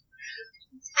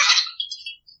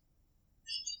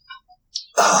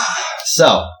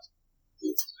 So,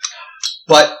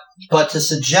 but to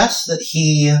suggest that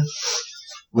he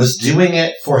was doing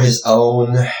it for his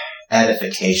own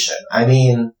edification, I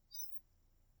mean...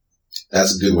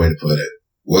 That's a good way to put it.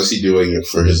 Was he doing it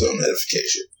for his own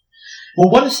edification?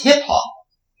 Well, what is hip-hop?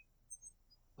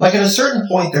 Like, at a certain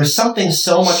point, there's something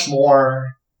so much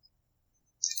more...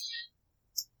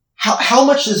 How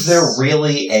much is there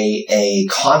really a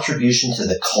contribution to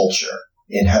the culture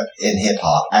in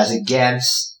hip-hop as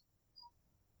against,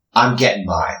 I'm getting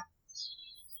mine?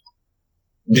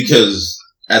 Because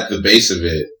at the base of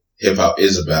it, hip-hop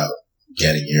is about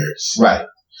getting yours. Right.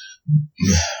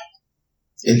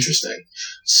 Interesting.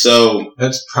 So...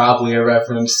 That's probably a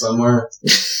reference somewhere.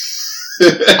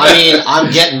 I mean,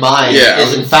 I'm getting mine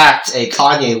is in fact a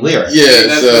Kanye lyric.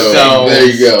 Yeah, so there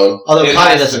you go. Although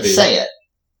Kanye doesn't say it.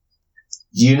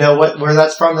 Do you know where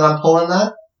that's from that I'm pulling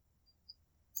that?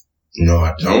 No,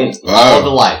 I don't. All of the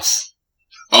lights.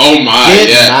 Oh my,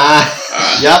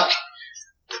 Yep.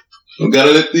 We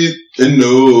gotta let these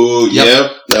know.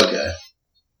 Yep. Okay.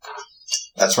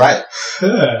 That's right.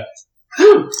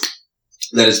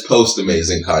 That is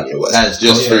post-amazing Kanye West. That is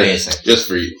just amazing. Just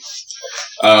for you.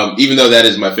 Even though that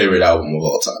is my favorite album of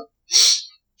all time.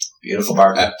 Beautiful,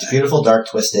 dark,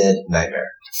 twisted nightmare.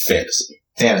 Fantasy.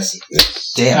 Yeah.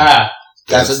 Damn.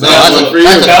 That's a one for you.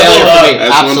 That's a failure for me.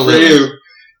 That's Absolutely. one for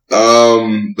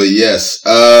you. But yes.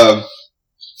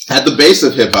 At the base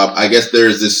of hip-hop, I guess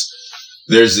there's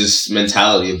this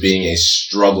mentality of being a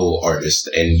struggle artist,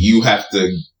 and you have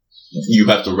to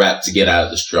rap to get out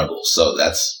of the struggle. So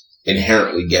that's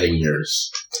inherently getting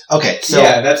yours. Okay, so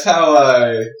yeah, that's how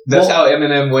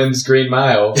Eminem wins Green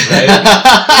Mile, right?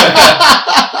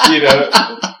 You know.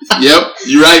 Yep,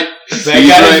 you're right. That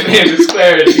guy's name is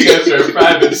Clarence. He goes to a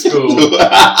private school.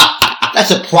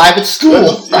 That's a private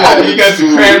school. Yeah, he goes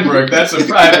to Cranbrook. That's a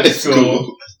private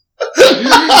school. And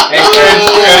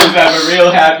Clarence's parents have a real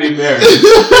happy marriage.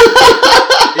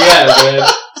 Yeah, man.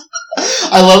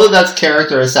 I love that that's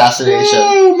character assassination.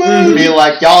 Oh, man. Being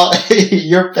like, y'all,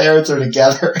 your parents are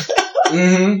together.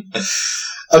 Mm-hmm.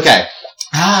 Okay.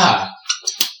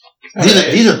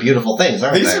 Okay. These are beautiful things,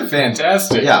 aren't These they? are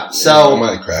fantastic. Yeah, so... I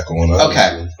might crack one up.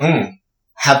 Okay.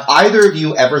 Have either of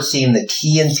you ever seen the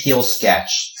Key and Peele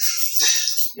sketch?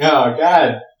 Oh,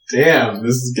 God damn.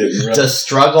 This is getting rough. The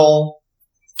Struggle.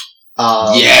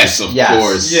 Yes, of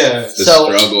course. Yeah. The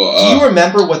Struggle. Do you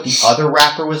remember what the other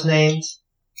rapper was named?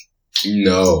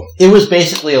 No. It was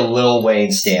basically a Lil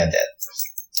Wayne stand-in.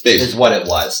 Is what it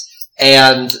was.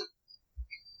 And...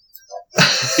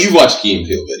 You've watched Key and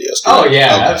Peele videos, correct? Oh,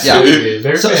 yeah, okay. Absolutely.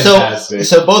 They're fantastic.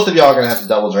 So both of y'all are going to have to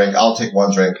double drink. I'll take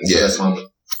one drink for this one. Let me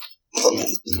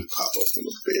pop open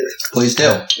the beer. Please do.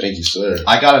 Thank you, sir.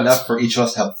 I got enough for each of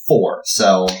us to have 4,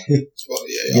 so... Well,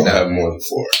 yeah, you'll have more than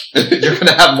 4. You're going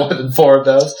to have more than 4 of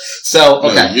those? So,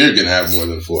 okay. No, you're going to have more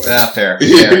than 4. Yeah,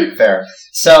 fair.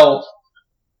 So...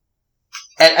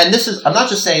 And this is, I'm not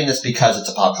just saying this because it's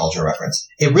a pop culture reference.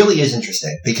 It really is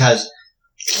interesting because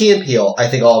Key and Peele, I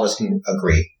think all of us can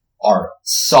agree, are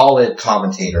solid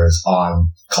commentators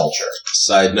on culture.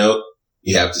 Side note,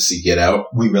 you have to see Get Out.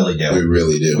 We really do. We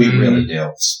really do. We really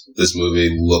do. This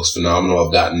movie looks phenomenal.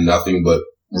 I've gotten nothing but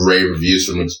rave reviews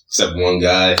from except one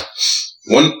guy.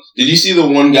 Did you see the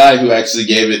one guy who actually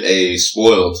gave it a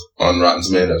spoiled on Rotten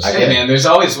Tomatoes? Hey, man, there's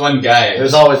always one guy.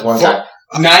 There's always one guy.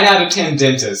 9 out of 10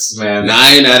 dentists, man.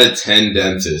 9 out of 10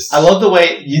 dentists. I love the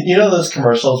way, you know those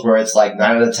commercials where it's like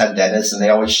 9 out of 10 dentists and they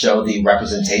always show the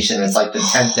representation. It's like the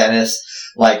 10th dentist,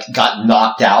 like, got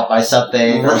knocked out by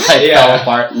something or, like, fell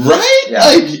apart. Right? Yeah.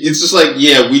 Like, it's just like,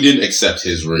 yeah, we didn't accept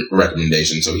his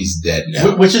recommendation, so he's dead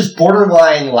now. Which is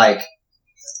borderline, like,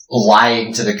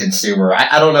 lying to the consumer.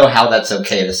 I don't know how that's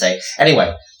okay to say.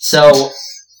 Anyway, so,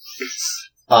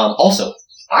 also,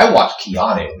 I watched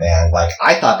Keanu, man. Like,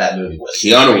 I thought that movie was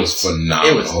Keanu great. was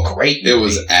phenomenal. It was a great movie. It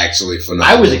was actually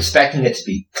phenomenal. I was expecting it to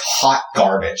be hot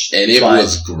garbage. And it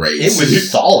was great. It was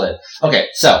solid. Okay,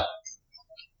 so,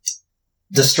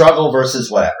 The Struggle versus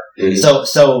whatever. Mm-hmm.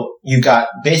 So you got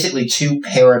basically 2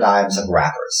 paradigms of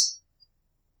rappers.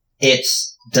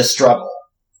 It's The Struggle,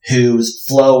 whose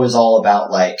flow is all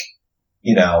about, like,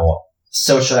 you know,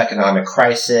 socioeconomic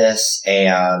crisis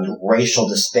and racial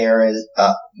disparities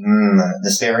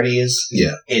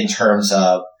in terms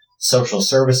of social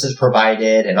services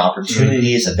provided and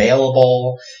opportunities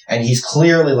available. And he's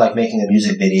clearly like making a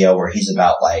music video where he's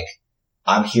about like,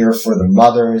 I'm here for the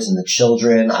mothers and the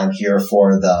children. I'm here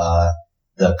for the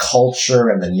culture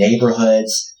and the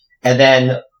neighborhoods. And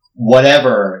then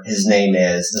whatever his name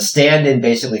is, the stand-in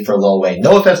basically for Lil Wayne.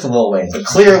 No offense to Lil Wayne, but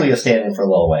clearly a stand-in for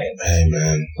Lil Wayne. Hey,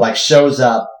 man. Like, shows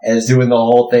up and is doing the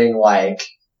whole thing like...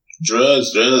 Drugs,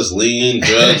 lean,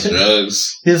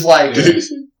 drugs. He's like...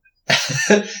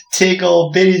 take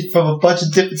old biddies from a bunch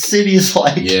of different cities,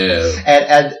 like... Yeah.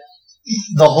 And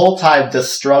the whole time, The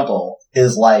Struggle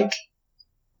is like...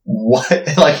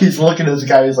 What? Like, he's looking at this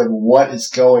guy, he's like, what is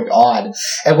going on?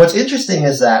 And what's interesting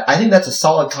is that I think that's a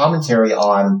solid commentary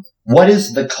on what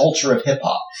is the culture of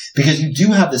hip-hop. Because you do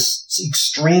have this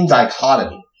extreme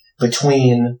dichotomy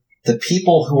between the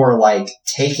people who are, like,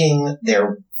 taking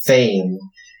their fame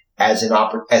as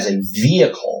a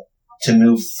vehicle to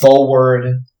move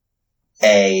forward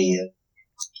a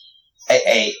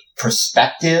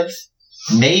perspective,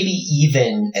 maybe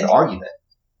even an argument.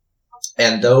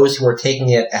 And those who are taking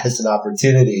it as an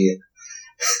opportunity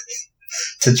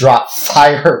to drop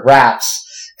fire raps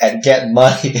and get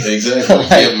money. Exactly.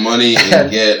 Get money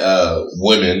and get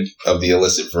women of the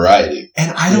illicit variety.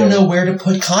 And I don't know where to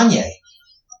put Kanye.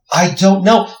 I don't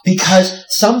know, because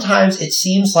sometimes it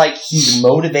seems like he's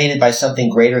motivated by something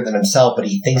greater than himself, but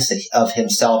he thinks of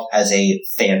himself as a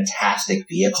fantastic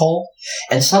vehicle.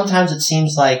 And sometimes it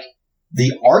seems like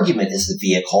the argument is the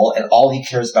vehicle and all he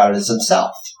cares about is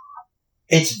himself.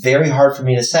 It's very hard for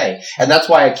me to say. And that's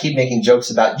why I keep making jokes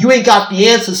about, you ain't got the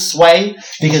answers, Sway,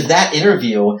 because that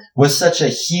interview was such a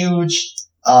huge,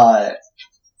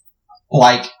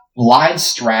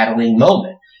 line-straddling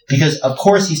moment. Because, of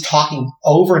course, he's talking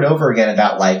over and over again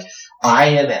about, like, I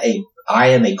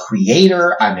am a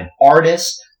creator, I'm an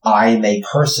artist, I'm a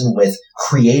person with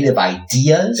creative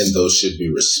ideas. And those should be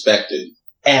respected.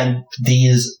 And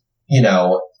these,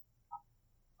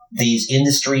 these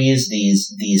industries,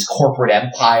 these corporate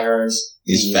empires,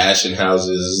 these fashion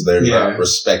houses, they're not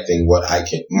respecting what art.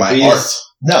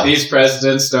 No. These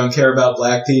presidents don't care about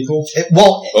black people. Race,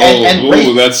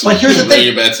 but here's the thing. Bring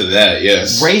it back to that,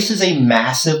 yes. Race is a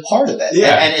massive part of it.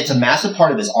 Yeah. And it's a massive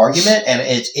part of his argument, and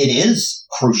it is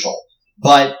crucial.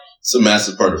 But it's a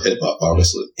massive part of hip-hop,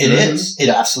 honestly. It is. It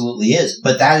absolutely is.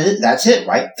 But that's it,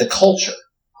 right? The culture.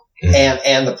 Mm-hmm.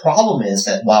 And the problem is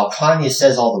that while Kanye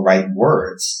says all the right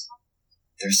words,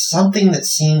 there's something that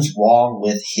seems wrong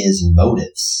with his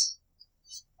motives.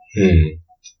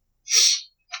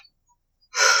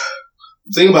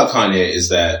 The thing about Kanye is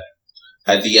that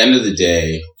at the end of the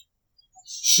day,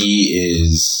 he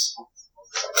is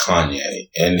Kanye,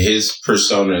 and his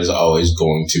persona is always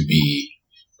going to be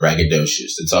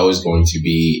braggadocious. It's always going to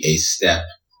be a step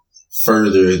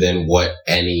further than what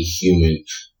any human...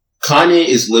 Kanye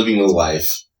is living a life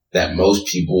that most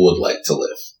people would like to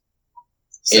live.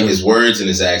 In his words and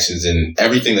his actions and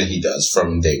everything that he does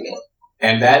from day one.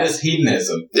 And that is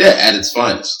hedonism. Yeah, at its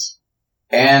finest.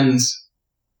 And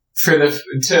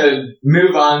to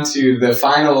move on to the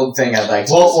final thing I'd like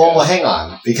to discuss. Well, hang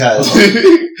on, because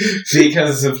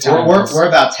of time. We're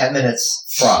about 10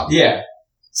 minutes from. Yeah.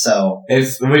 So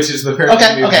which is the perfect.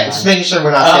 Okay. Just making sure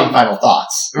we're not saying final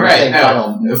thoughts. Right.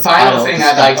 The final thing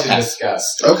I'd like to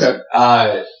discuss. Okay.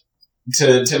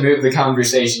 To move the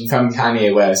conversation from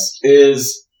Kanye West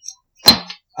is,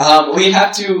 we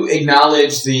have to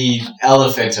acknowledge the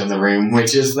elephant in the room,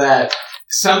 which is that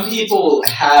some people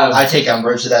have... I take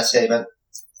umbrage to that statement.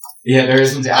 Yeah, there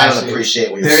isn't actually... I don't appreciate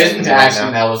what you're saying. There isn't actually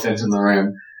an elephant in the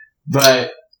room.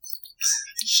 But...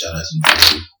 Shut up.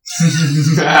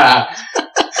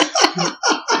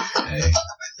 Hey.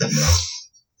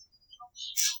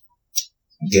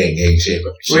 Gang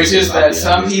shaper. Which is that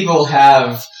some people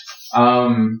have,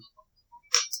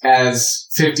 as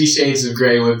 50 Shades of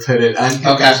Grey would put it,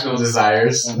 unconventional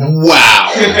desires.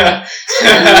 Wow.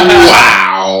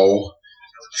 Wow.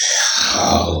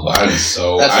 Oh, I'm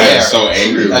so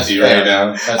angry with you right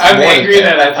now. I'm angry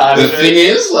that I thought of it. The thing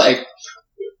is,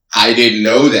 I didn't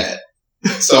know that.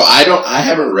 So I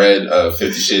haven't read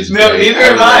 50 Shades of Grey. No, neither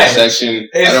have I. Section.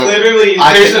 It's literally,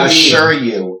 I can assure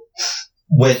you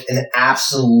with an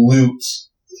absolute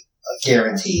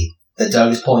guarantee that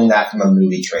Doug is pulling that from a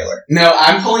movie trailer. No,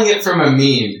 I'm pulling it from a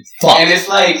meme. Fuck. And it's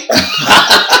like...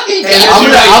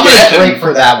 I'm gonna break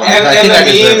for that one. And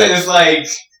the meme is like,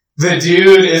 the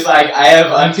dude is like, I have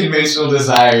unconventional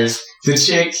desires. The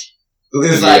chick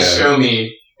is like, show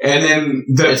me. And then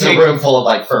it's a room full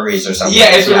of furries or something.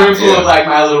 Yeah, it's a room full of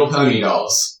My Little Pony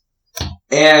dolls.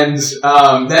 And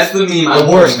that's the meme I'm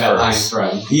pulling that line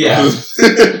from. Yeah.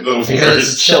 Because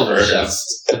it's a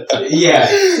children's show. Yeah.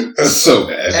 That's so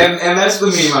bad. And that's the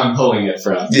meme I'm pulling it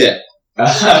from. Yeah.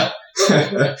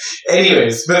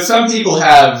 Anyways, but some people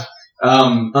have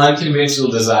unconventional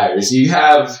desires. You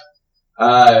have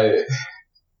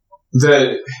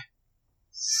the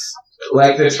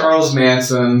Charles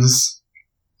Mansons.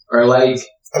 Or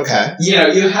okay,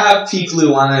 you have people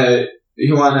who wanna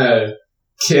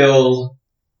kill,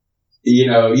 you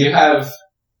have,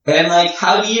 and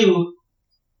how do you,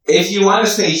 if you want to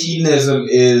say hedonism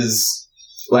is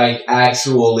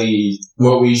actually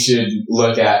what we should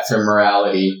look at for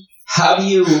morality, how do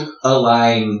you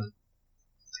align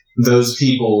those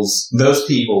people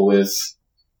with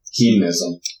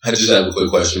hedonism? I just have a quick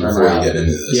question before we get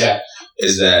into this. Yeah,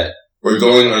 is that we're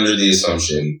going under the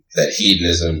assumption that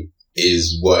hedonism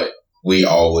is what we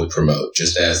all would promote,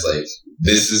 just as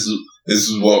this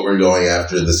is what we're going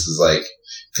after. This is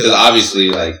because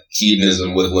obviously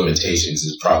hedonism with limitations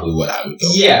is probably what I would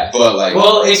go. Yeah, but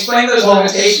well, explain those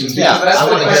limitations. Yeah, that's the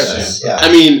question. Yeah.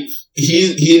 I mean,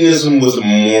 hedonism was a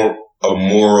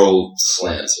moral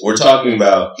slant. We're talking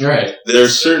about right. There are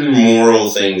certain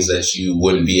moral things that you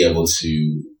wouldn't be able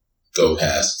to go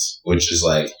past, which is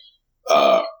like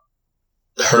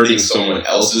hurting someone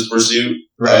else's pursuit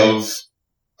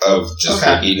of just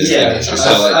hedonistic nature.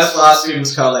 Us law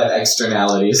students call that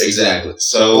externalities. Exactly.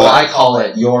 So I call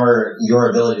it your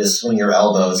ability to swing your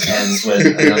elbows ends with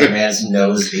another man's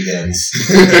nose begins.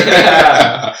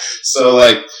 So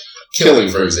like killing,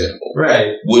 for example,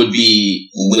 right, would be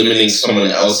limiting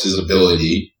someone else's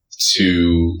ability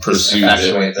to pursue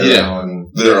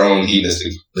their own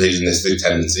hedonistic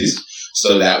tendencies.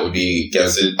 So that would be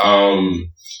against it.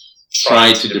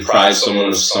 Trying to deprive someone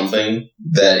of something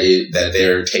that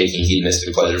they're taking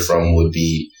hedonistic pleasure from would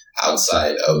be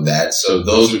outside of that. So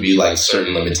those would be like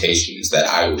certain limitations that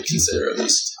I would consider, at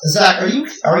least. Zach,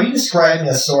 are you describing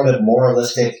a sort of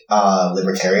moralistic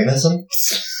libertarianism?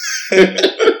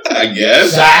 I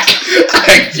guess. Zach,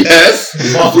 I guess.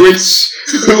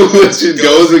 Which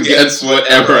goes against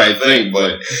whatever I think,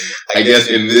 but I guess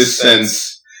in this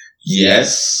sense,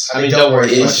 yes. I mean, don't worry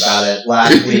too much about it.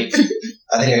 Last week,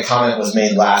 I think a comment was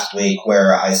made last week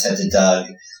where I said to Doug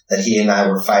that he and I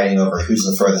were fighting over who's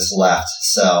the furthest left.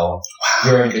 So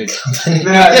you're in good company.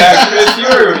 Chris,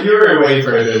 you were way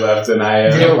further left than I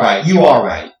am. You're right. You are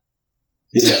right.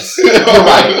 Yes. You're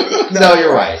right. No,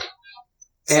 you're right.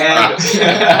 And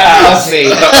trust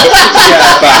me.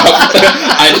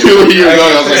 I knew where you were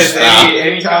going. I was like, stop.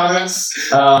 Any comments?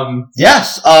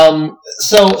 Yes.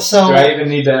 So do I even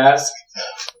need to ask?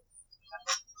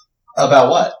 About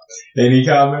what? Any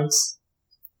comments?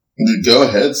 Go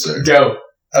ahead, sir. Go.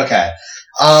 Okay.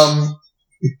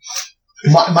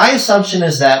 My assumption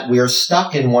is that we're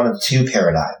stuck in one of two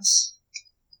paradigms.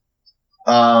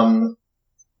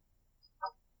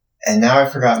 And now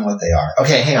I've forgotten what they are.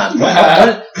 Okay, hang on.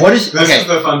 What is this okay? Is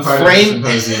the fun part of the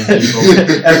symposium, people.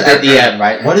 At the end,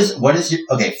 right? What is your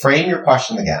okay? Frame your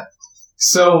question again.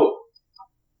 So,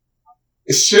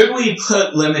 should we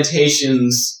put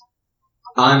limitations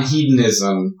on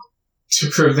hedonism to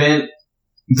prevent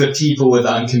the people with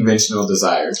unconventional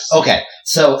desires? Okay,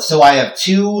 so I have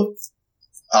two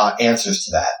answers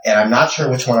to that, and I'm not sure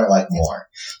which one I like more.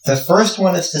 The first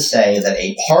one is to say that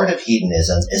a part of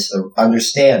hedonism is the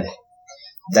understanding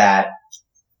that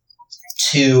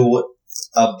to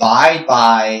abide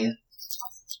by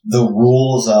the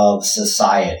rules of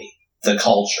society, the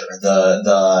culture,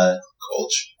 the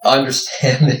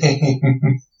understanding,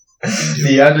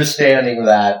 the understanding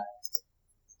that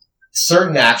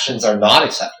certain actions are not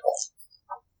acceptable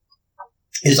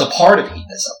is a part of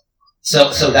hedonism.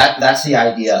 So that's the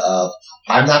idea of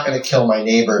I'm not going to kill my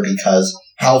neighbor because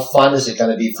how fun is it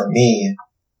going to be for me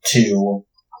to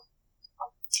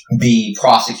be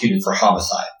prosecuted for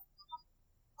homicide?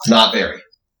 Not very.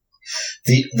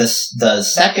 The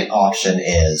second option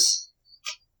is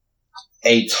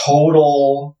a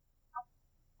total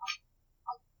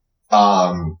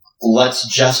let's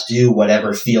just do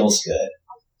whatever feels good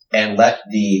and let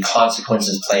the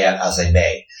consequences play out as they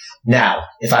may. Now,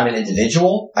 if I'm an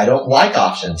individual, I don't like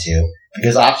option 2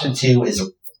 because option 2 is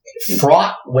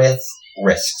fraught with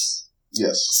risks.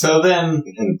 Yes. So then,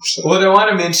 100%. What I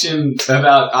want to mention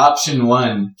about option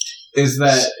 1 is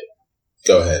that...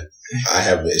 Go ahead. I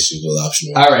have issues with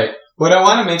option 1. All right. What I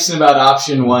want to mention about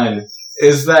option 1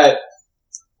 is that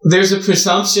there's a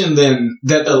presumption then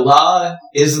that the law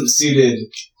isn't suited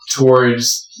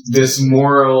towards this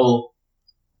moral,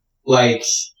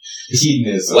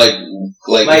 hedonism.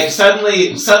 Like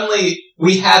suddenly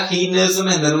we have hedonism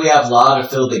and then we have law to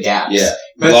fill the gaps. Yeah.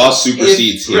 But law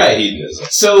supersedes hedonism.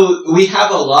 So we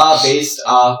have a law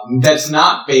that's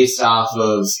not based off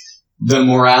of the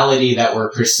morality that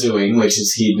we're pursuing, which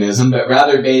is hedonism, but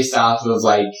rather based off of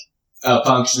a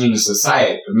functioning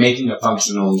society, making a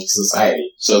functional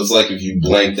society. So it's like if you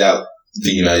blanked out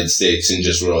the United States and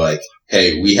just were like,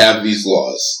 hey, we have these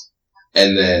laws,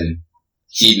 and then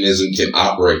hedonism can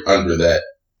operate under that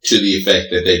to the effect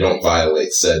that they don't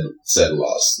violate said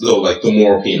laws. So, like the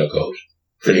moral penal code,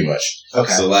 pretty much.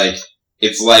 Okay. So,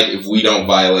 it's like if we don't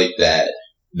violate that,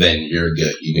 then you're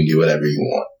good. You can do whatever you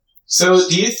want. So,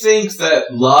 do you think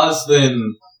that laws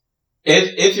then,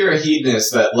 if you're a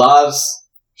hedonist, that laws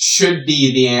should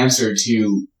be the answer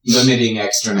to limiting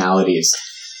externalities?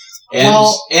 And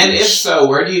if so,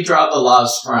 where do you draw the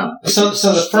laws from? So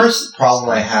the first problem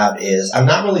I have is I'm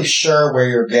not really sure where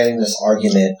you're getting this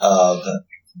argument of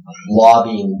law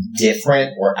being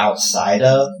different or outside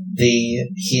of the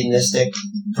hedonistic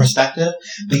perspective,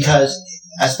 because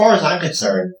as far as I'm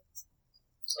concerned,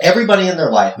 everybody in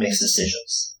their life makes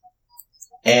decisions.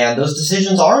 And those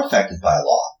decisions are affected by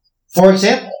law. For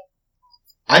example,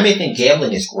 I may think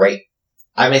gambling is great.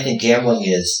 I may think gambling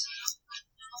is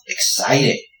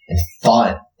exciting and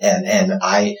fun, and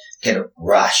I get a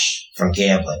rush from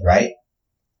gambling, right?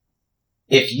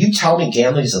 if you tell me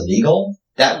gambling is illegal,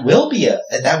 that will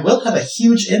have a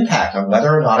huge impact on whether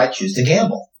or not I choose to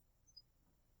gamble.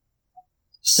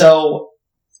 So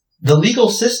the legal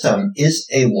system is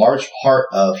a large part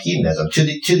of hedonism to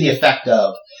the effect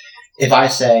of, if I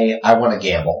say I want to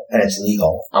gamble and it's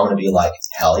legal, I'm going to be like,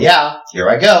 hell yeah, here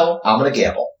I go, I'm going to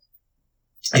gamble.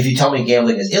 If you tell me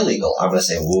gambling is illegal, I'm going to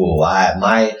say, ooh,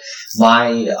 my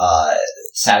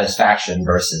satisfaction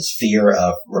versus fear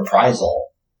of reprisal,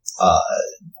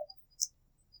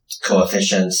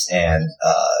 coefficients and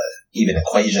even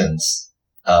equations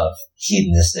of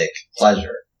hedonistic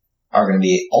pleasure are going to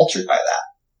be altered by that.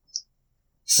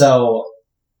 So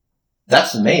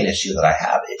that's the main issue that I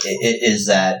have, is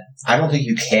that I don't think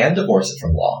you can divorce it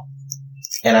from law.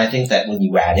 And I think that when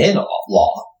you add in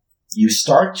law, you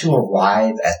start to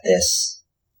arrive at this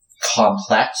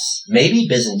complex, maybe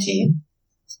Byzantine,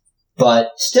 but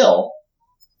still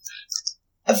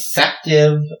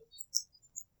effective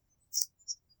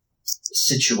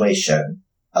situation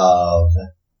of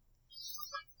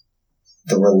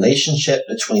the relationship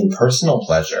between personal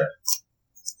pleasure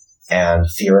and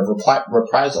fear of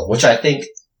reprisal, which I think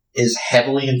is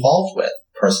heavily involved with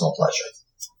personal pleasure.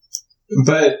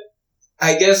 But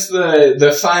I guess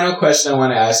the final question I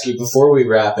want to ask you before we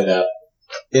wrap it up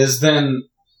is then,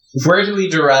 where do we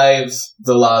derive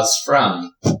the laws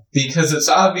from? Because it's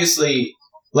obviously,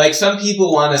 like, some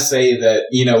people want to say that,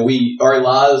 our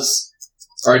laws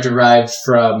are derived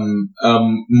from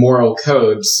moral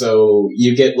codes, so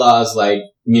you get laws like,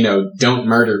 don't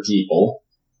murder people,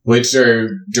 which are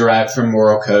derived from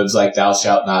moral codes like thou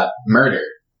shalt not murder.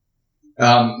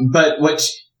 But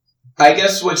I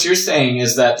guess what you're saying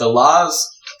is that the laws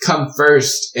come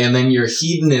first, and then your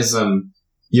hedonism,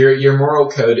 your moral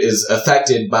code is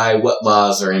affected by what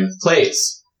laws are in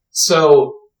place.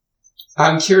 So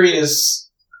I'm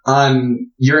curious on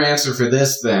your answer for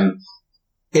this then.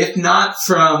 If not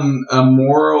from a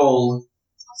moral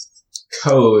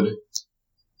code,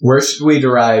 where should we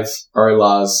derive our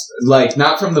laws? Like,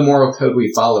 not from the moral code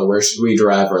we follow, where should we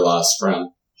derive our laws from?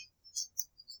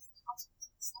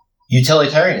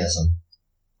 Utilitarianism.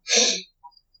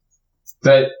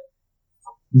 But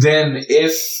then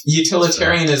if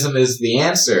utilitarianism is the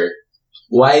answer,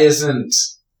 why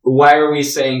are we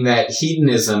saying that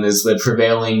hedonism is the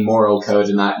prevailing moral code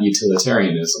and not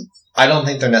utilitarianism? I don't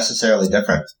think they're necessarily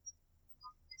different.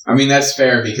 I mean, that's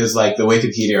fair because, like, the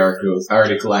Wikipedia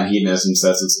article on hedonism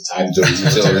says it's a type of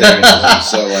utilitarianism.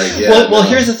 So, like, yeah. Well,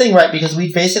 here's the thing, right? Because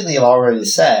we basically have already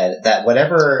said that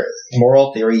whatever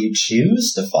moral theory you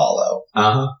choose to follow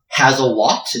has a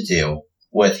lot to do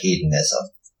with hedonism.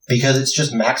 Because it's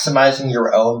just maximizing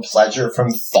your own pleasure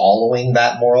from following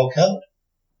that moral code.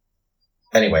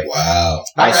 Anyway. Wow.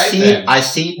 I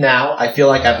see now. I feel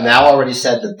like I've now already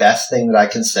said the best thing that I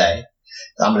can say.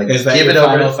 I'm going to give it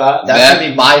over to thought? That's going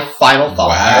to be my final thought.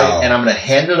 Wow. Right? And I'm going to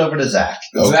hand it over to Zach.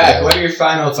 Okay. Zach, what are your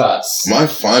final thoughts? My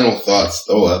final thoughts.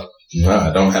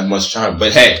 I don't have much time,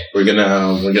 but hey, we're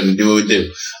gonna do what we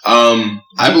do.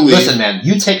 I believe. Listen, man,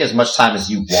 you take as much time as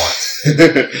you want.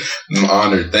 I'm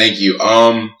honored. Thank you.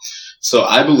 So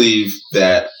I believe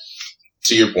that,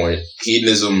 to your point,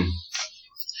 hedonism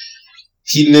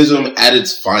at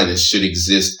its finest should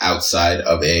exist outside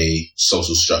of a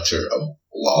social structure of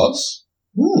laws.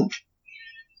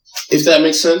 If that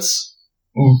makes sense.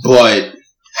 But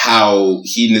how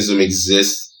hedonism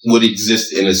would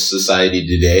exist in a society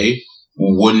today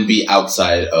wouldn't be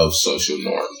outside of social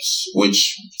norms. What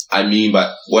I mean by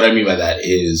that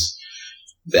is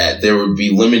that there would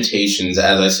be limitations,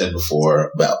 as I said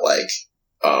before, about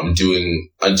doing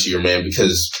unto your man,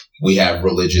 because we have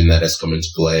religion that has come into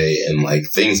play and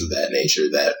things of that nature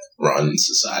that run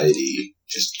society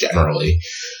just generally.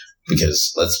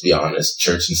 Because, let's be honest,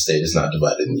 church and state is not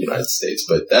divided in the United States,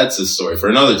 but that's a story for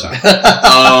another time.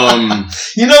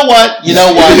 You know what?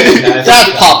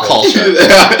 That's pop culture.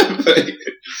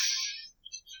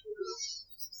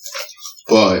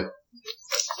 But,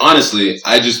 honestly,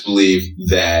 I just believe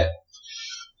that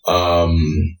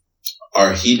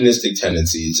our hedonistic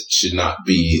tendencies should not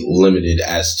be limited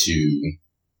as to,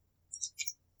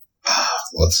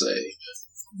 let's say,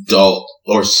 dull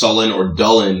or sullen or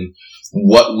dullen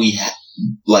what we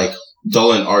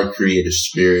dulling our creative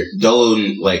spirit,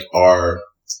 dulling our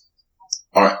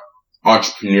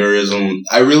entrepreneurism.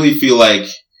 I really feel like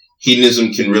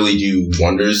hedonism can really do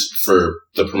wonders for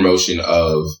the promotion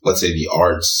of, let's say, the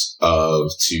arts,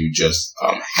 to just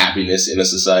happiness in a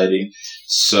society.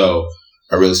 So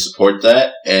I really support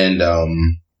that. And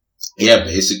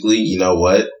basically, you know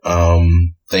what?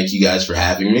 Thank you guys for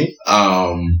having me.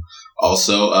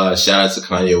 Also, shout out to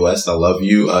Kanye West. I love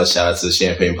you. Shout out to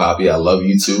Champagne Poppy. I love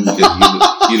you too because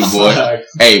you the boy.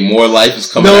 Hey, More Life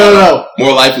is coming out. No.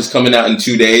 More Life is coming out in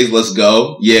 2 days. Let's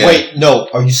go. Yeah. Wait, no.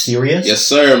 Are you serious? Yes,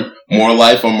 sir. More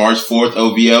Life on March 4th.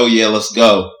 OVO. Yeah, let's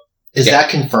go. Is that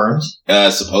confirmed?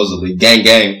 Supposedly. Gang,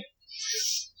 gang.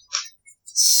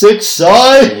 6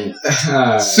 side.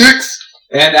 6.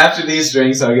 And after these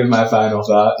drinks, I'll give my final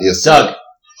thought. Yes, Doug.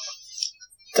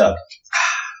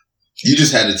 You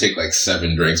just had to take like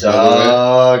 7 drinks, by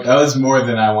Doug. the way. That was more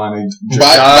than I wanted.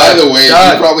 By the way,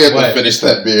 you probably have to finish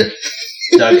that beer.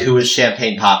 Doug, who is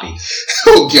Champagne Poppy?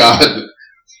 Oh, God.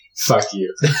 Fuck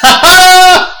you.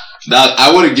 Now,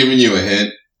 I would have given you a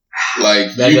hint.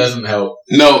 Like that doesn't help.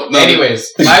 No.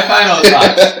 Anyways, my final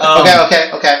thoughts.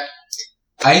 Okay.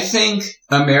 I think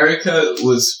America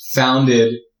was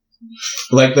founded,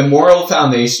 like the moral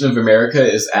foundation of America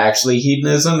is actually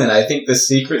hedonism, and I think the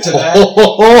secret to that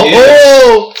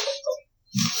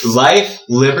is life,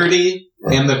 liberty,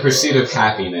 and the pursuit of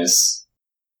happiness.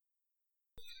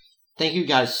 Thank you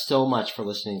guys so much for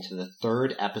listening to the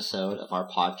 3rd episode of our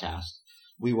podcast.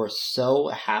 We were so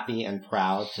happy and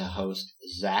proud to host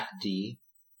Zach D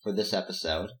for this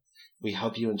episode. We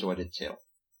hope you enjoyed it too.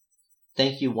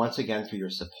 Thank you once again for your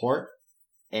support.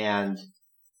 And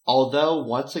although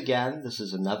once again, this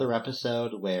is another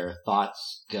episode where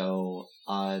thoughts go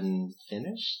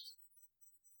unfinished,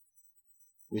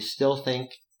 we still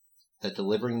think that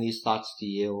delivering these thoughts to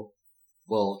you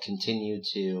will continue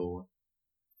to,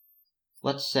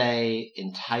 let's say,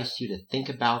 entice you to think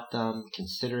about them,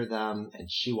 consider them, and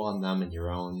chew on them in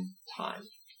your own time.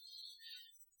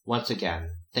 Once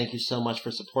again, thank you so much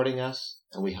for supporting us,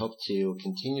 and we hope to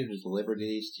continue to deliver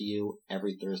these to you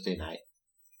every Thursday night.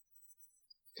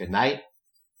 Good night,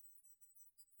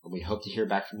 and we hope to hear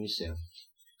back from you soon.